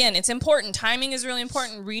 again, it's important. Timing is really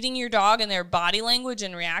important. Reading your dog and their body language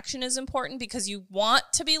and reaction is important, because you want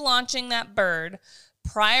to be launching that bird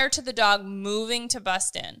prior to the dog moving to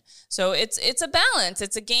bust in. So it's a balance.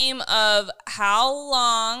 It's a game of how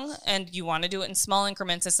long, and you want to do it in small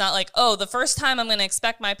increments. It's not like, oh, the first time I'm going to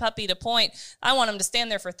expect my puppy to point, I want him to stand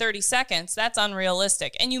there for 30 seconds. That's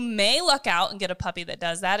unrealistic. And you may luck out and get a puppy that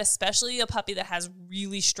does that, especially a puppy that has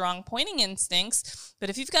really strong pointing instincts. But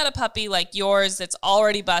if you've got a puppy like yours that's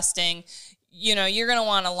already busting, you know, you're going to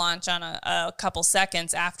want to launch on a couple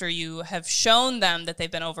seconds after you have shown them that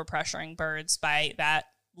they've been overpressuring birds by that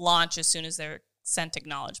launch as soon as their scent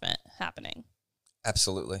acknowledgement happening.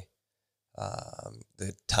 Absolutely.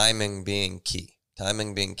 The timing being key.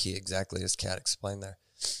 Timing being key, exactly as Kat explained there.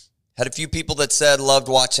 Had a few people that said loved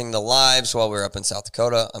watching the lives while we were up in South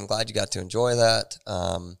Dakota. I'm glad you got to enjoy that.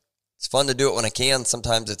 It's fun to do it when I can.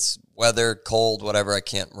 Sometimes it's weather, cold, whatever. I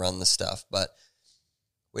can't run the stuff, but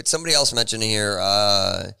with somebody else mentioning here,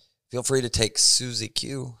 feel free to take Susie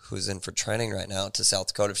Q, who's in for training right now, to South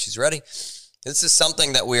Dakota if she's ready. This is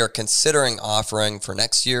something that we are considering offering for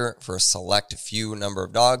next year for a select few number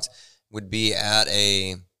of dogs. Would be at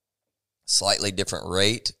a slightly different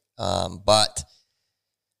rate, but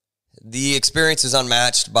the experience is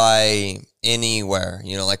unmatched by anywhere.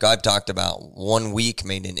 You know, like I've talked about, 1 week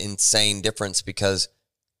made an insane difference because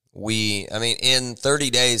in 30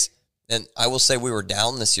 days, and I will say we were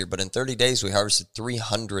down this year, but in 30 days, we harvested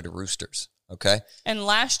 300 roosters, okay? And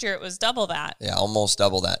last year, it was double that. Yeah, almost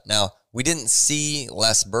double that. Now, we didn't see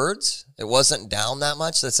less birds. It wasn't down that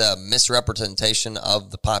much. That's a misrepresentation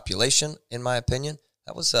of the population, in my opinion.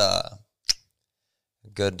 That was a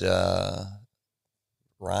good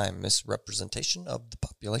rhyme, misrepresentation of the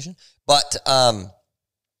population. But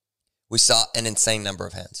we saw an insane number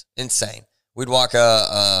of hens. Insane. We'd walk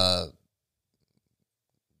a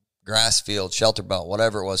grass field, shelter belt,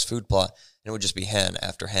 whatever it was, food plot, and it would just be hen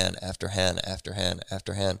after hen after hen after hen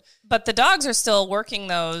after hen. But the dogs are still working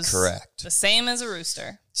those. Correct. The same as a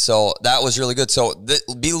rooster. So that was really good. So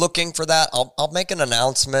be looking for that. I'll make an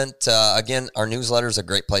announcement. Again, our newsletter is a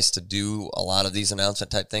great place to do a lot of these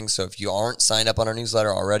announcement type things. So if you aren't signed up on our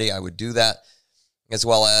newsletter already, I would do that. As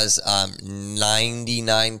well as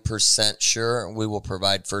 99% sure we will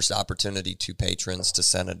provide first opportunity to patrons to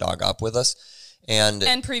send a dog up with us. And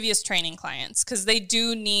previous training clients, because they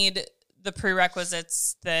do need the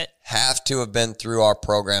prerequisites that have to have been through our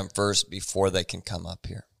program first before they can come up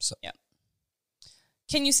here. So, yeah.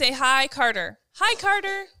 Can you say hi, Carter? Hi,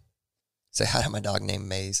 Carter. Say hi to my dog named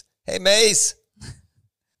Maze. Hey, Maze.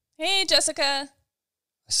 Hey, Jessica.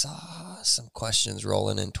 I saw some questions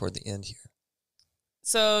rolling in toward the end here.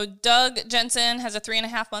 So Doug Jensen has a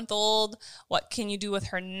 3.5-month-old. What can you do with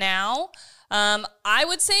her now? I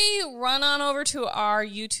would say run on over to our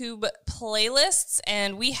YouTube playlists,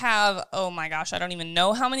 and we have, oh my gosh, I don't even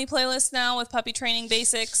know how many playlists now with puppy training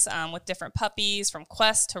basics, with different puppies from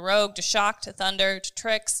Quest to Rogue to Shock to Thunder to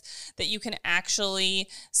Tricks, that you can actually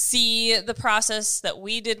see the process that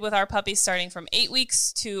we did with our puppies starting from 8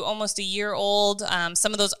 weeks to almost a year old.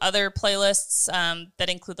 Some of those other playlists that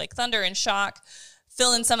include like Thunder and Shock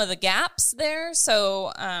fill in some of the gaps there.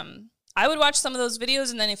 So I would watch some of those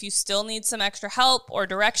videos, and then if you still need some extra help or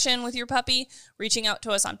direction with your puppy, reaching out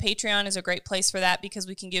to us on Patreon is a great place for that, because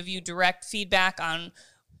we can give you direct feedback on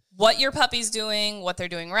what your puppy's doing, what they're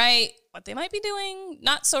doing right, what they might be doing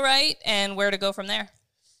not so right, and where to go from there.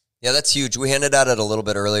 Yeah, that's huge. We hinted at it a little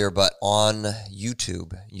bit earlier, but on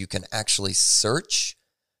YouTube, you can actually search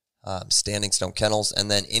Standing Stone Kennels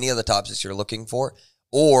and then any of the topics you're looking for,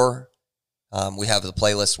 or we have the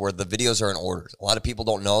playlist where the videos are in order. A lot of people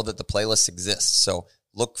don't know that the playlist exists. So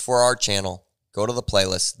look for our channel, go to the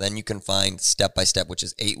playlist, then you can find step by step, which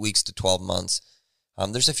is 8 weeks to 12 months.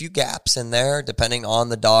 There's a few gaps in there depending on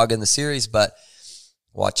the dog and the series, but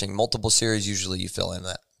watching multiple series, usually you fill in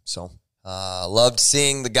that. So loved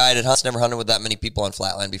seeing the guided hunts. Never hunted with that many people on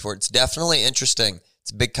Flatland before. It's definitely interesting.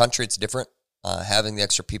 It's a big country. It's different. Having the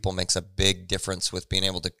extra people makes a big difference with being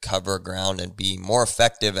able to cover ground and be more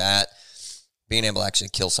effective at being able to actually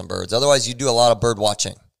kill some birds. Otherwise, you do a lot of bird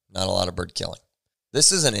watching, not a lot of bird killing.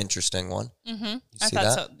 This is an interesting one. Mm-hmm. I thought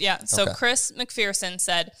that? So. Yeah. So okay. Chris McPherson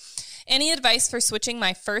said, any advice for switching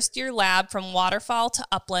my first-year lab from waterfowl to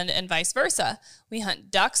upland and vice versa? We hunt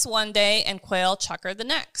ducks one day and quail chucker the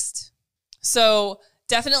next. So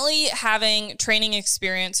definitely having training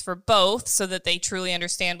experience for both so that they truly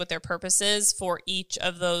understand what their purpose is for each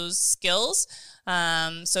of those skills.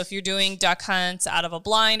 So if you're doing duck hunts out of a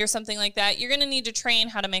blind or something like that, you're going to need to train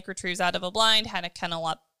how to make retrieves out of a blind, how to kennel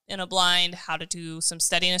up in a blind, how to do some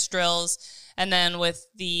steadiness drills. And then with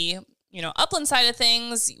the, upland side of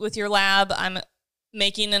things with your lab, I'm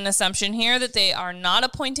making an assumption here that they are not a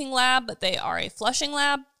pointing lab, but they are a flushing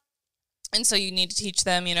lab. And so you need to teach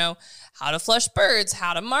them, how to flush birds,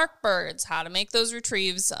 how to mark birds, how to make those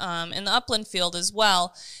retrieves in the upland field as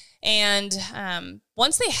well. And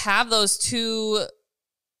once they have those two,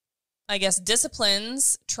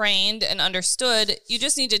 disciplines trained and understood, you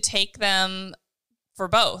just need to take them for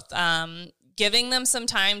both, giving them some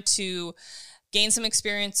time to gain some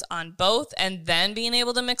experience on both, and then being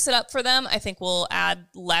able to mix it up for them, I think will add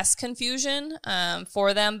less confusion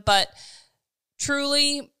for them. But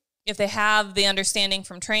truly, if they have the understanding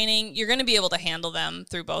from training, you're going to be able to handle them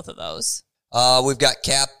through both of those. We've got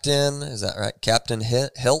Captain, is that right? Captain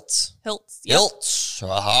Hiltz? Hiltz, yep. Hiltz,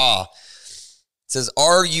 aha. It says,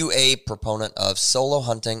 are you a proponent of solo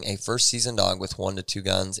hunting a first season dog with 1 to 2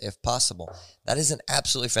 guns if possible? That is an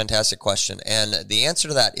absolutely fantastic question. And the answer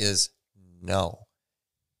to that is no.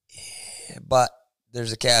 But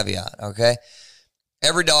there's a caveat, okay?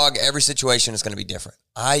 Every dog, every situation is going to be different.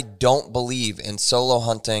 I don't believe in solo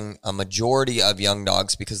hunting a majority of young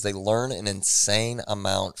dogs because they learn an insane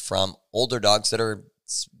amount from older dogs that are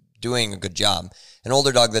doing a good job. An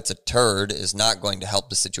older dog that's a turd is not going to help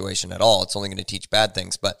the situation at all. It's only going to teach bad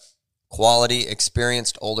things. But quality,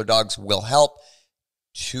 experienced older dogs will help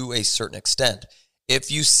to a certain extent.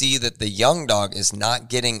 If you see that the young dog is not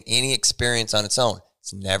getting any experience on its own,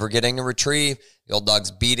 it's never getting a retrieve, the old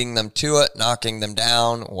dog's beating them to it, knocking them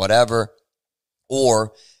down, whatever,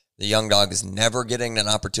 or the young dog is never getting an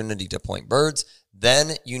opportunity to point birds,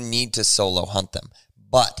 then you need to solo hunt them.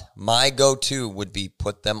 But my go-to would be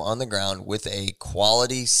put them on the ground with a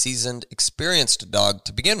quality, seasoned, experienced dog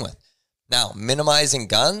to begin with. Now, minimizing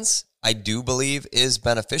guns, I do believe is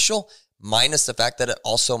beneficial, minus the fact that it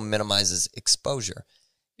also minimizes exposure.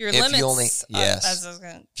 Your limits.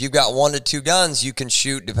 If you've got 1 to 2 guns, you can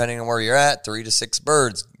shoot, depending on where you're at, 3 to 6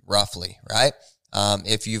 birds, roughly, right?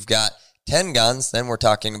 If you've got 10 guns, then we're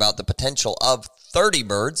talking about the potential of 30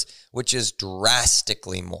 birds, which is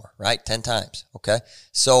drastically more, right? 10 times, okay?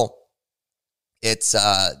 So it's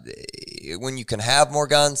when you can have more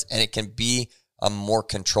guns and it can be a more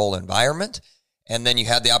controlled environment, and then you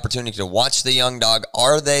have the opportunity to watch the young dog.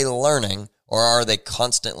 Are they learning or are they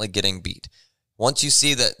constantly getting beat? Once you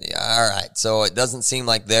see that, all right, so it doesn't seem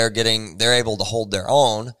like they're able to hold their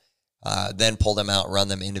own, then pull them out, run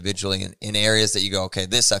them individually in areas that you go, okay,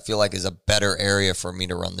 this I feel like is a better area for me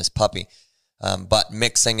to run this puppy. But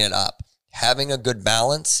mixing it up, having a good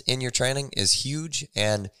balance in your training is huge,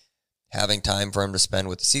 and having time for him to spend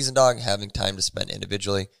with the seasoned dog, having time to spend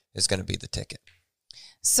individually is going to be the ticket.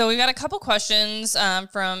 So we've got a couple questions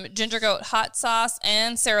from Ginger Goat Hot Sauce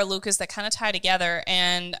and Sarah Lucas that kind of tie together,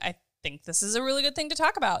 and I think this is a really good thing to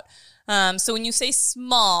talk about. So when you say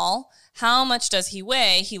small, how much does he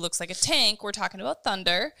weigh? He looks like a tank. We're talking about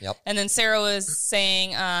Thunder. Yep. And then Sarah was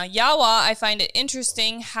saying, Yawa, I find it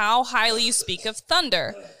interesting how highly you speak of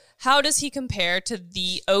Thunder. How does he compare to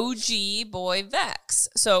the OG boy Vex?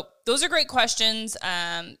 So those are great questions.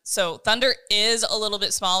 So Thunder is a little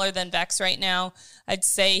bit smaller than Vex right now. I'd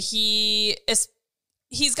say he's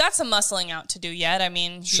got some muscling out to do yet. I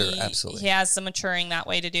mean, sure, absolutely. He has some maturing that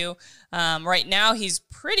way to do. Right now, he's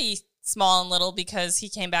pretty small and little because he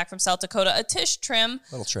came back from South Dakota. A Tish trim.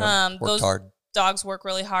 Little trim. Worked hard. Dogs work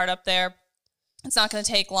really hard up there. It's not going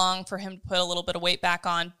to take long for him to put a little bit of weight back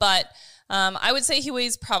on, but I would say he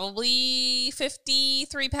weighs probably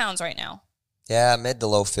 53 pounds right now. Yeah, mid to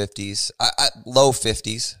low 50s. Low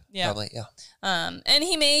 50s, probably, yeah. And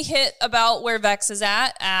he may hit about where Vex is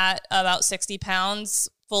at about 60 pounds,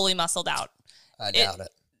 fully muscled out. I doubt it.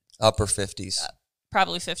 Upper 50s.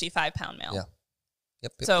 Probably 55-pound male. Yeah.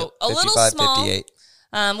 Yep. So a little small,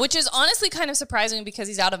 58. Which is honestly kind of surprising because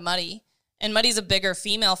he's out of Muddy. And Muddy's a bigger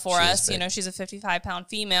female for us. You know, she's a 55-pound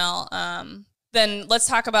female. Then let's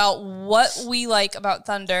talk about what we like about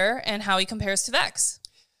Thunder and how he compares to Vex.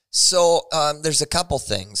 So there's a couple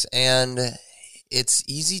things, and it's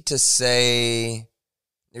easy to say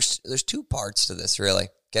there's two parts to this, really.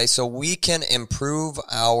 Okay, so we can improve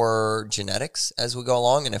our genetics as we go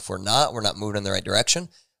along, and if we're not moving in the right direction.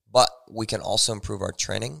 But we can also improve our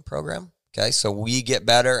training program. Okay, so we get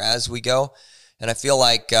better as we go. And I feel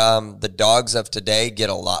like the dogs of today get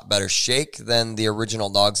a lot better shake than the original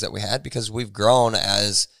dogs that we had because we've grown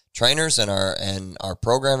as trainers and our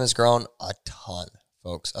program has grown a ton,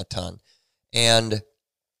 folks, a ton. And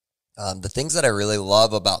the things that I really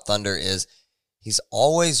love about Thunder is he's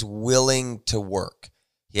always willing to work.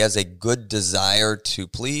 He has a good desire to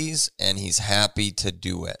please, and he's happy to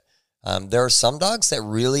do it. There are some dogs that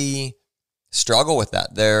really struggle with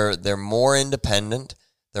that. They're more independent.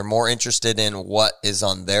 They're more interested in what is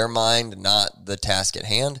on their mind, not the task at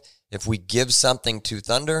hand. If we give something to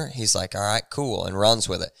Thunder, he's like, all right, cool, and runs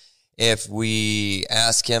with it. If we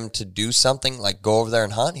ask him to do something like go over there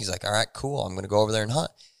and hunt, he's like, all right, cool, I'm going to go over there and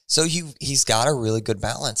hunt. So he's got a really good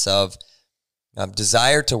balance of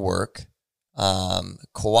desire to work,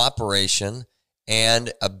 cooperation,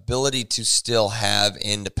 and ability to still have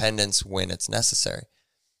independence when it's necessary.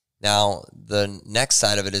 Now, the next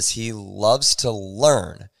side of it is he loves to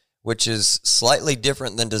learn, which is slightly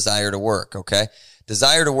different than desire to work, okay?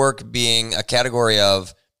 Desire to work being a category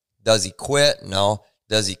of, does he quit? No.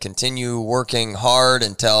 Does he continue working hard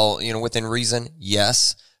until, within reason?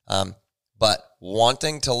 Yes. But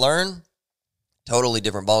wanting to learn, totally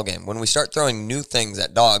different ballgame. When we start throwing new things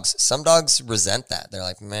at dogs, some dogs resent that. They're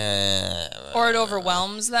like, man. Or it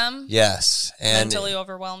overwhelms them. Yes. And mentally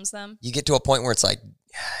overwhelms them. You get to a point where it's like,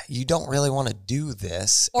 you don't really want to do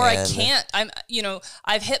this. Or I can't.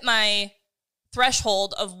 I've hit my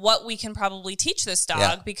threshold of what we can probably teach this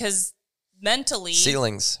dog because mentally.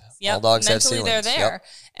 Ceilings. Yep, all dogs have ceilings. They're there. Yep.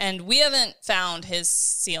 And we haven't found his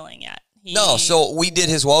ceiling yet. No, so we did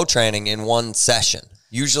his WOA training in one session.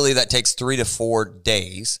 Usually that takes 3 to 4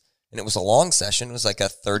 days. And it was a long session. It was like a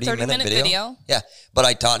 30-minute video. Yeah. But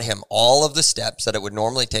I taught him all of the steps that it would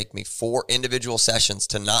normally take me 4 individual sessions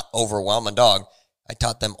to not overwhelm a dog. I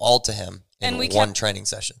taught them all to him in one training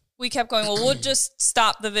session. We kept going, well, we'll just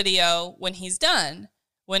stop the video when he's done,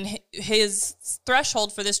 when his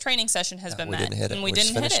threshold for this training session has been met. We didn't hit it. And we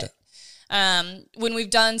didn't hit it. When we've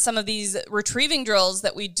done some of these retrieving drills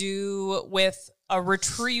that we do with a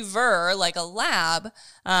retriever, like a lab,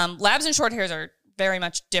 labs and short hairs are very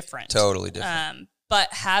much different. Totally different.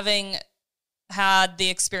 But having had the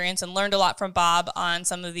experience and learned a lot from Bob on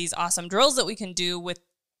some of these awesome drills that we can do with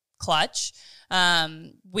Clutch,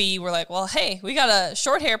 we were like, well, hey, we got a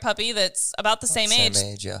short hair puppy that's about the same age.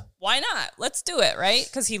 Same age, yeah. Why not? Let's do it, right?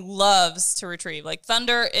 Because he loves to retrieve. Like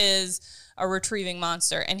Thunder is a retrieving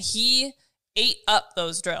monster, and he ate up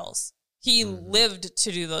those drills. He lived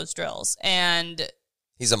to do those drills, and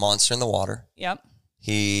he's a monster in the water. Yep.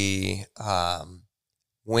 He,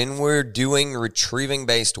 when we're doing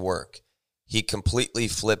retrieving-based work, he completely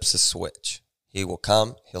flips a switch. He will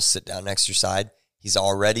come, he'll sit down next to your side. He's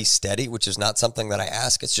already steady, which is not something that I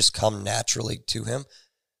ask. It's just come naturally to him.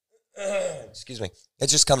 Excuse me.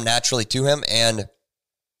 It's just come naturally to him, and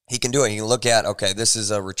he can do it. You can look at, okay, this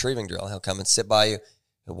is a retrieving drill. He'll come and sit by you,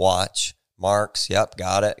 he'll watch, marks, yep,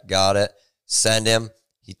 got it. Send him.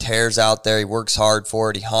 He tears out there. He works hard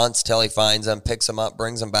for it. He hunts till he finds them, picks them up,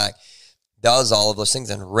 brings them back, does all of those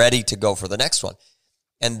things, and ready to go for the next one.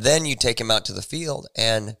 And then you take him out to the field,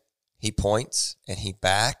 and he points and he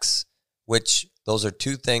backs, which those are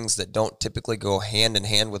two things that don't typically go hand in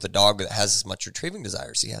hand with a dog that has as much retrieving desire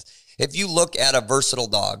as he has. If you look at a versatile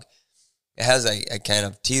dog, it has a kind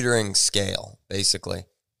of teetering scale, basically.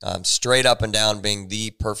 Straight up and down being the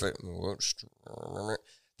perfect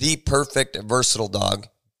versatile dog,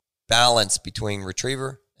 balance between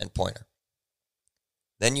retriever and pointer.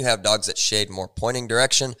 Then you have dogs that shade more pointing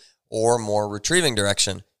direction or more retrieving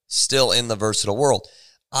direction, still in the versatile world.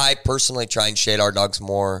 I personally try and shade our dogs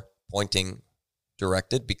more pointing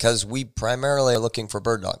directed because we primarily are looking for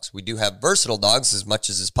bird dogs. We do have versatile dogs as much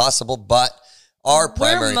as is possible, but our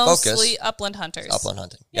primary focus We're mostly upland hunters. Upland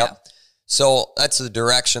hunting. Yeah. Yep. So that's the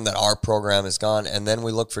direction that our program has gone. And then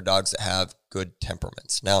we look for dogs that have good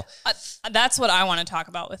temperaments. Now, that's what I want to talk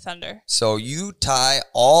about with Thunder. so you tie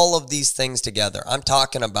all of these things together. I'm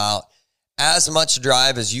talking about as much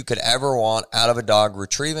drive as you could ever want out of a dog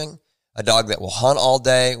retrieving, a dog that will hunt all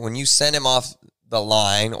day. When you send him off the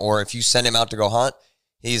line, or if you send him out to go hunt,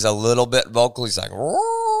 he's a little bit vocal. He's like,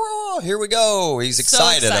 "Roar, here we go." He's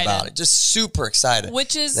excited about it, just super excited.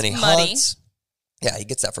 Which is then he Muddy. hunts. Yeah, he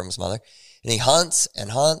gets that from his mother. And he hunts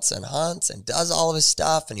and hunts and hunts and does all of his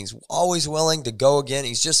stuff. And he's always willing to go again.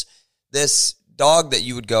 He's just this dog that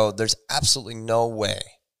you would go, there's absolutely no way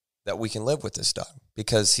that we can live with this dog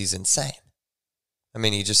because he's insane. I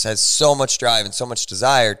mean, he just has so much drive and so much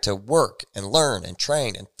desire to work and learn and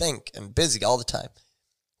train and think and busy all the time.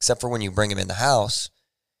 Except for when you bring him in the house,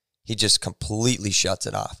 he just completely shuts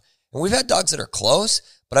it off. And we've had dogs that are close,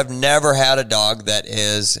 but I've never had a dog that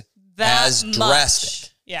is as drastic.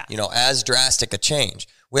 Yeah. As drastic a change.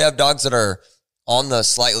 We have dogs that are on the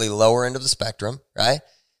slightly lower end of the spectrum, right?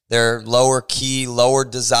 They're lower key, lower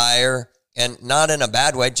desire, and not in a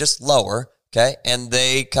bad way, just lower, okay? And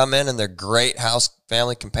they come in and they're great house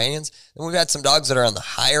family companions. And we've had some dogs that are on the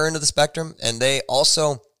higher end of the spectrum, and they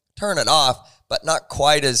also turn it off, but not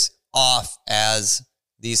quite as off as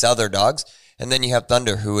these other dogs. And then you have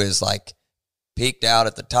Thunder, who is like peaked out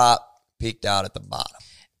at the top, peaked out at the bottom.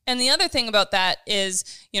 And the other thing about that is,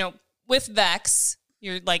 with Vex,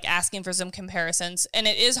 you're like asking for some comparisons, and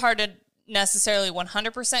it is hard to necessarily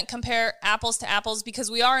 100% compare apples to apples because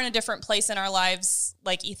we are in a different place in our lives,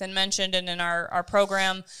 like Ethan mentioned, and in our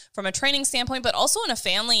program from a training standpoint, but also in a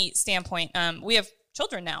family standpoint. We have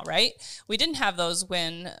children now, right? We didn't have those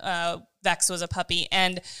when Vex was a puppy.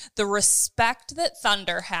 And the respect that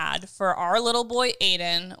Thunder had for our little boy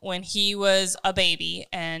Aiden when he was a baby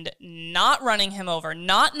and not running him over,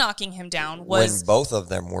 not knocking him down was... When both of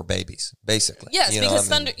them were babies, basically. Yes, because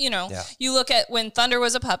Thunder, you look at when Thunder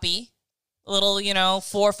was a puppy, little,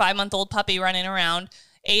 4 or 5 month old puppy running around,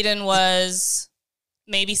 Aiden was...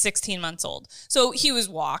 maybe 16 months old. So he was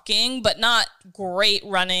walking, but not great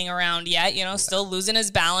running around yet, still losing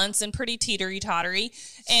his balance and pretty teetery-tottery.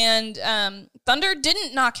 And Thunder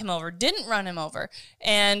didn't knock him over, didn't run him over,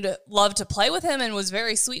 and loved to play with him and was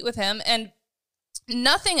very sweet with him. And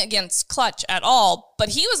nothing against Clutch at all, but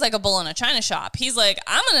he was like a bull in a china shop. He's like,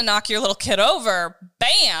 I'm going to knock your little kid over.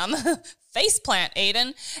 Bam! Faceplant,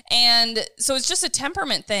 Aiden. And so it's just a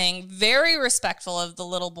temperament thing, very respectful of the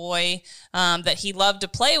little boy that he loved to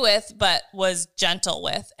play with, but was gentle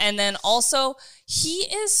with. And then also, he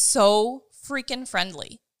is so freaking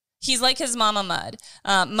friendly. He's like his mama Mud.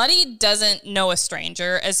 Muddy doesn't know a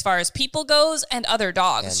stranger as far as people goes and other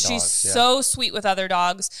dogs. She's so sweet with other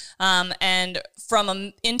dogs. And from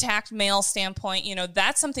an intact male standpoint,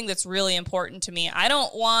 that's something that's really important to me. I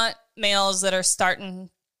don't want males that are starting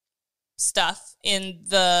stuff in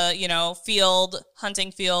the,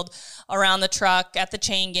 hunting field, around the truck, at the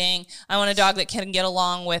chain gang. I want a dog that can get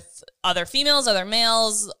along with other females, other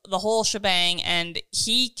males, the whole shebang, and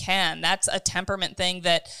he can. That's a temperament thing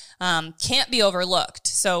that can't be overlooked.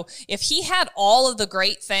 So if he had all of the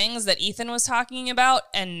great things that Ethan was talking about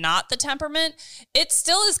and not the temperament, it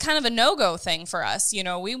still is kind of a no-go thing for us.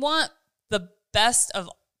 We want the best of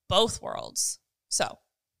both worlds. So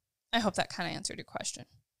I hope that kind of answered your question.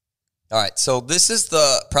 All right, so this is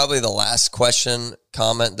probably the last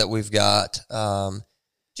comment that we've got.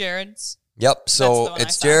 Jared's. Yep, so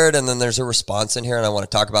it's Jared, and then there's a response in here, and I want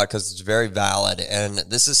to talk about it because it's very valid. And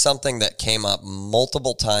this is something that came up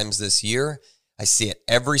multiple times this year. I see it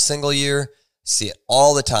every single year, see it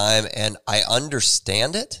all the time, and I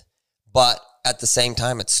understand it, but at the same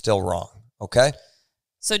time, it's still wrong, okay?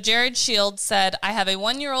 So Jared Shields said, I have a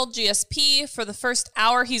 1-year-old GSP. For the first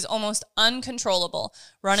hour, he's almost uncontrollable,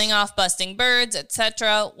 running off, busting birds,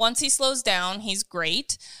 etc. Once he slows down, he's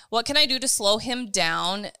great. What can I do to slow him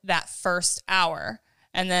down that first hour?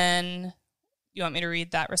 And then you want me to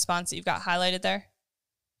read that response that you've got highlighted there?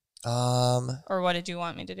 Or what did you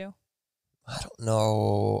want me to do? I don't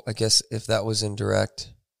know. I guess if that was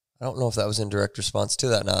indirect, I don't know if that was in direct response to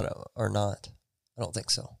that or not. I don't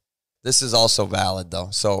think so. This is also valid, though,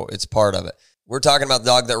 so it's part of it. We're talking about the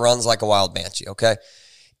dog that runs like a wild banshee, okay?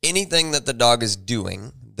 Anything that the dog is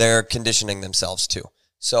doing, they're conditioning themselves to.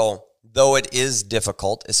 So though it is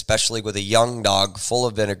difficult, especially with a young dog full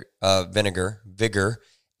of vigor,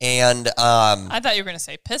 and... I thought you were going to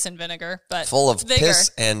say piss and vinegar, but full of vigor. Piss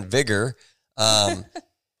and vigor.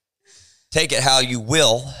 Take it how you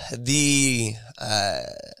will. The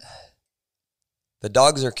The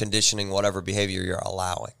dogs are conditioning whatever behavior you're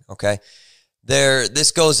allowing, okay?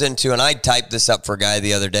 This goes into, and I typed this up for a guy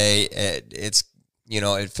the other day. It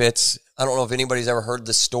fits. I don't know if anybody's ever heard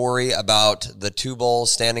the story about the two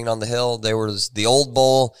bulls standing on the hill. There was the old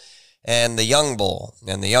bull and the young bull.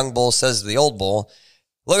 And the young bull says to the old bull,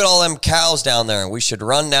 look at all them cows down there. We should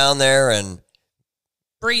run down there and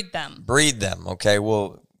breed them. Okay,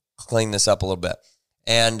 we'll clean this up a little bit.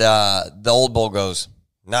 And the old bull goes,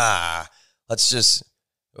 nah,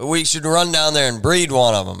 we should run down there and breed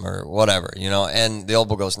one of them or whatever, And the old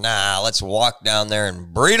bull goes, nah, let's walk down there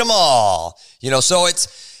and breed them all. So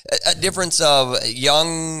it's a difference of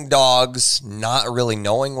young dogs not really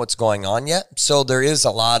knowing what's going on yet. So there is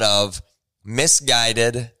a lot of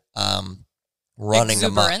misguided running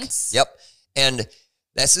exuberance. amok. Yep. And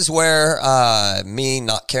this is where me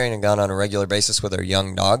not carrying a gun on a regular basis with our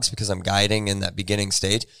young dogs, because I'm guiding in that beginning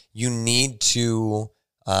stage, you need to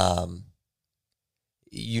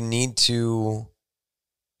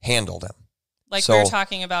handle them. Like we were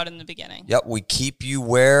talking about in the beginning. Yep. We keep you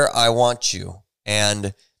where I want you.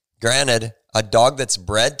 And granted, a dog that's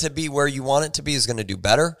bred to be where you want it to be is going to do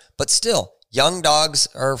better. But still, young dogs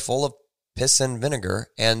are full of piss and vinegar,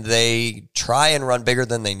 and they try and run bigger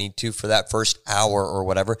than they need to for that first hour or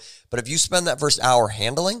whatever. But if you spend that first hour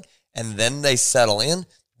handling and then they settle in,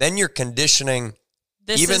 then you're conditioning,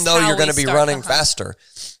 even though you're going to be running faster,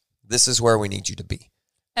 this is where we need you to be.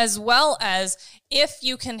 As well as if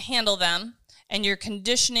you can handle them and you're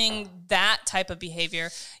conditioning that type of behavior,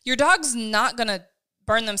 your dog's not going to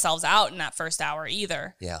burn themselves out in that first hour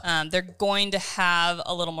either. Yeah. They're going to have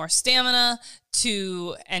a little more stamina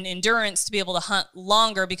and endurance to be able to hunt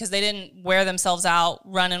longer because they didn't wear themselves out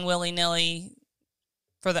running willy-nilly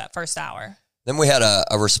for that first hour. Then we had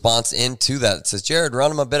a response into that says, Jared,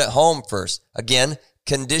 run them a bit at home first. Again,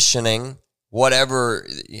 conditioning whatever.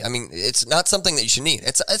 I mean, it's not something that you should need.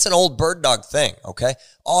 It's an old bird dog thing, okay?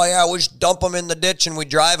 Oh, yeah, we just dump them in the ditch and we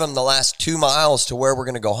drive them the last 2 miles to where we're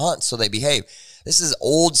going to go hunt so they behave. This is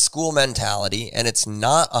old school mentality, and it's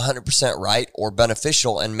not 100% right or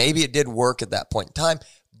beneficial, and maybe it did work at that point in time,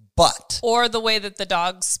 but... Or the way that the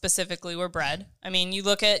dogs specifically were bred. I mean, you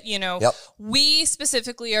look at, We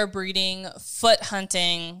specifically are breeding foot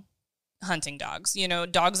hunting dogs,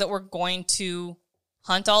 dogs that we're going to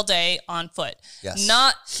hunt all day on foot. Yes.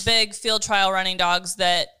 Not big field trial running dogs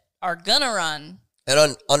that are going to run.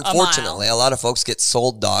 And unfortunately, a lot of folks get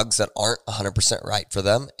sold dogs that aren't 100% right for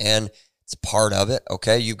them, and it's part of it,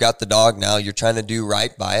 okay? You've got the dog now. You're trying to do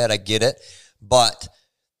right by it. I get it. But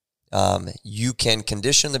you can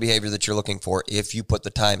condition the behavior that you're looking for if you put the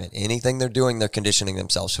time in. Anything they're doing, they're conditioning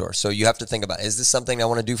themselves for. So you have to think about, is this something I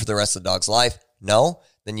want to do for the rest of the dog's life? No?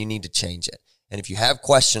 Then you need to change it. And if you have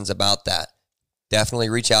questions about that, definitely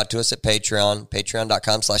reach out to us at Patreon,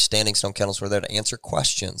 patreon.com/standingstonekennels. We're there to answer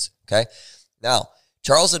questions, okay? Now,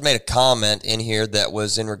 Charles had made a comment in here that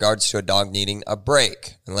was in regards to a dog needing a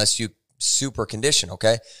break, unless you super condition,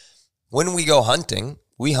 okay? When we go hunting,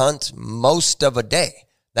 we hunt most of a day.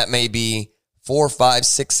 That may be 4, 5,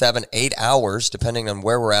 6, 7, 8 hours, depending on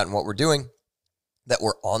where we're at and what we're doing, that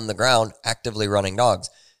we're on the ground actively running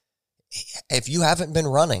dogs. If you haven't been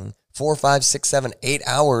running 4, 5, 6, 7, 8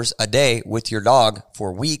 hours a day with your dog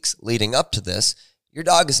for weeks leading up to this, your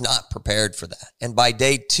dog is not prepared for that. And by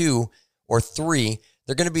day 2 or 3,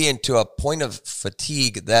 they're going to be into a point of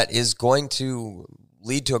fatigue that is going to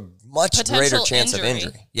lead to a much greater chance of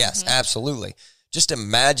injury. Yes, absolutely. Just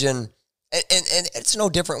imagine, and it's no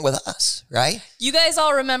different with us, right? You guys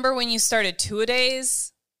all remember when you started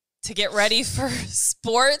two-a-days to get ready for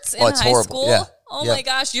sports in high school? Yeah. Oh my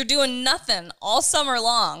gosh, you're doing nothing all summer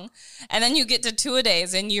long. And then you get to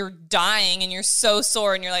two-a-days and you're dying and you're so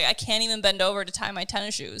sore and you're like, I can't even bend over to tie my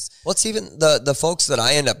tennis shoes. Well, it's even the folks that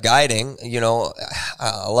I end up guiding,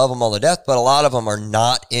 I love them all to death, but a lot of them are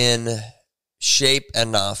not in shape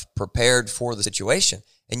enough, prepared for the situation.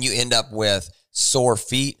 And you end up with sore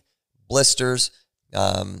feet, blisters,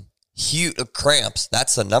 huge cramps.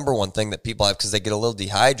 That's the number one thing that people have because they get a little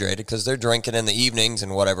dehydrated because they're drinking in the evenings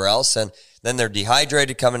and whatever else. And then they're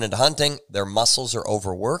dehydrated coming into hunting. Their muscles are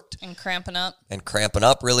overworked. And cramping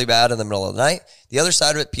up really bad in the middle of the night. The other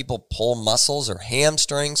side of it, people pull muscles or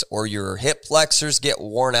hamstrings or your hip flexors get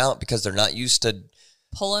worn out because they're not used to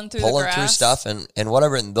pulling through stuff and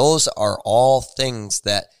whatever. And those are all things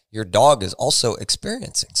that your dog is also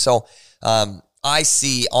experiencing. So I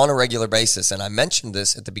see on a regular basis, and I mentioned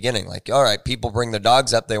this at the beginning, like, all right, people bring their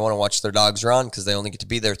dogs up. They want to watch their dogs run because they only get to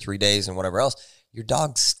be there 3 days and whatever else. Your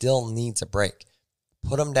dog still needs a break.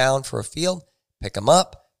 Put them down for a field, pick them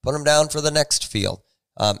up, put them down for the next field,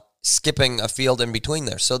 skipping a field in between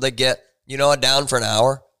there. So they get, down for an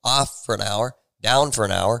hour, off for an hour, down for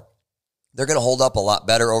an hour, they're going to hold up a lot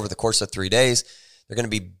better over the course of 3 days. They're going to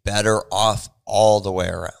be better off all the way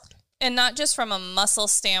around. And not just from a muscle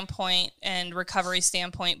standpoint and recovery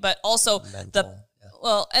standpoint, but also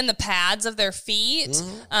and the pads of their feet,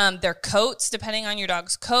 their coats, depending on your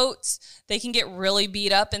dog's coats, they can get really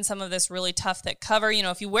beat up in some of this really tough, thick cover. You know,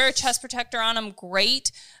 if you wear a chest protector on them,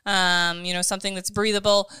 great. You know, something that's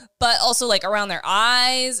breathable, but also like around their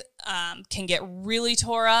eyes, can get really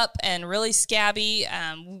tore up and really scabby.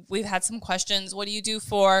 We've had some questions. What do you do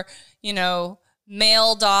for, you know,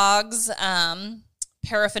 male dogs?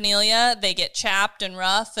 Paraphernalia, they get chapped and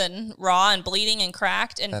rough and raw and bleeding and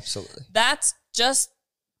cracked. And absolutely, that's just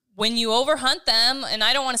when you overhunt them. And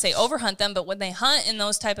I don't want to say overhunt them, but when they hunt in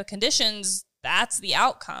those type of conditions, that's the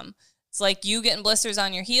outcome. It's like you getting blisters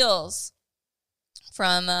on your heels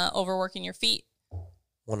from overworking your feet.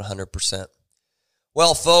 100%.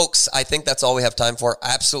 Well, folks, I think that's all we have time for.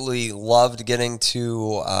 Absolutely loved getting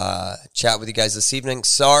to chat with you guys this evening.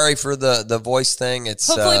 Sorry for the voice thing. It's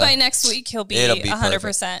hopefully by next week he'll be 100%,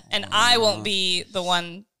 perfect. And I won't be the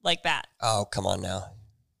one like that. Oh, come on now.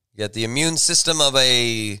 You get the immune system of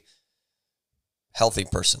a healthy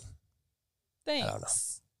person. Thanks. I don't know.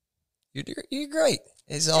 You're great.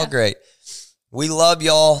 It's all great. We love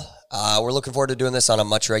y'all. We're looking forward to doing this on a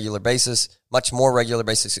much more regular basis. Look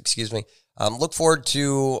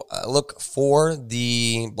for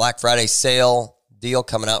the Black Friday sale deal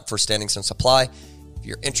coming out for Standing Stone Supply. If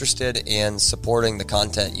you're interested in supporting the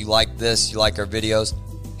content, you like this, you like our videos,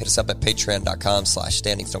 hit us up at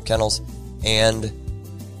patreon.com/standingstonekennels. And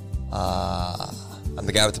I'm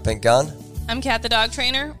the guy with the pink gun. I'm Kat, the dog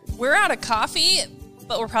trainer. We're out of coffee,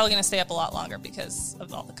 but we're probably going to stay up a lot longer because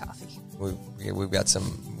of all the coffee. We've got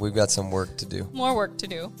some work to do. More work to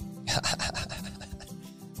do.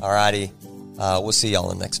 All righty. We'll see y'all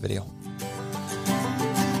in the next video.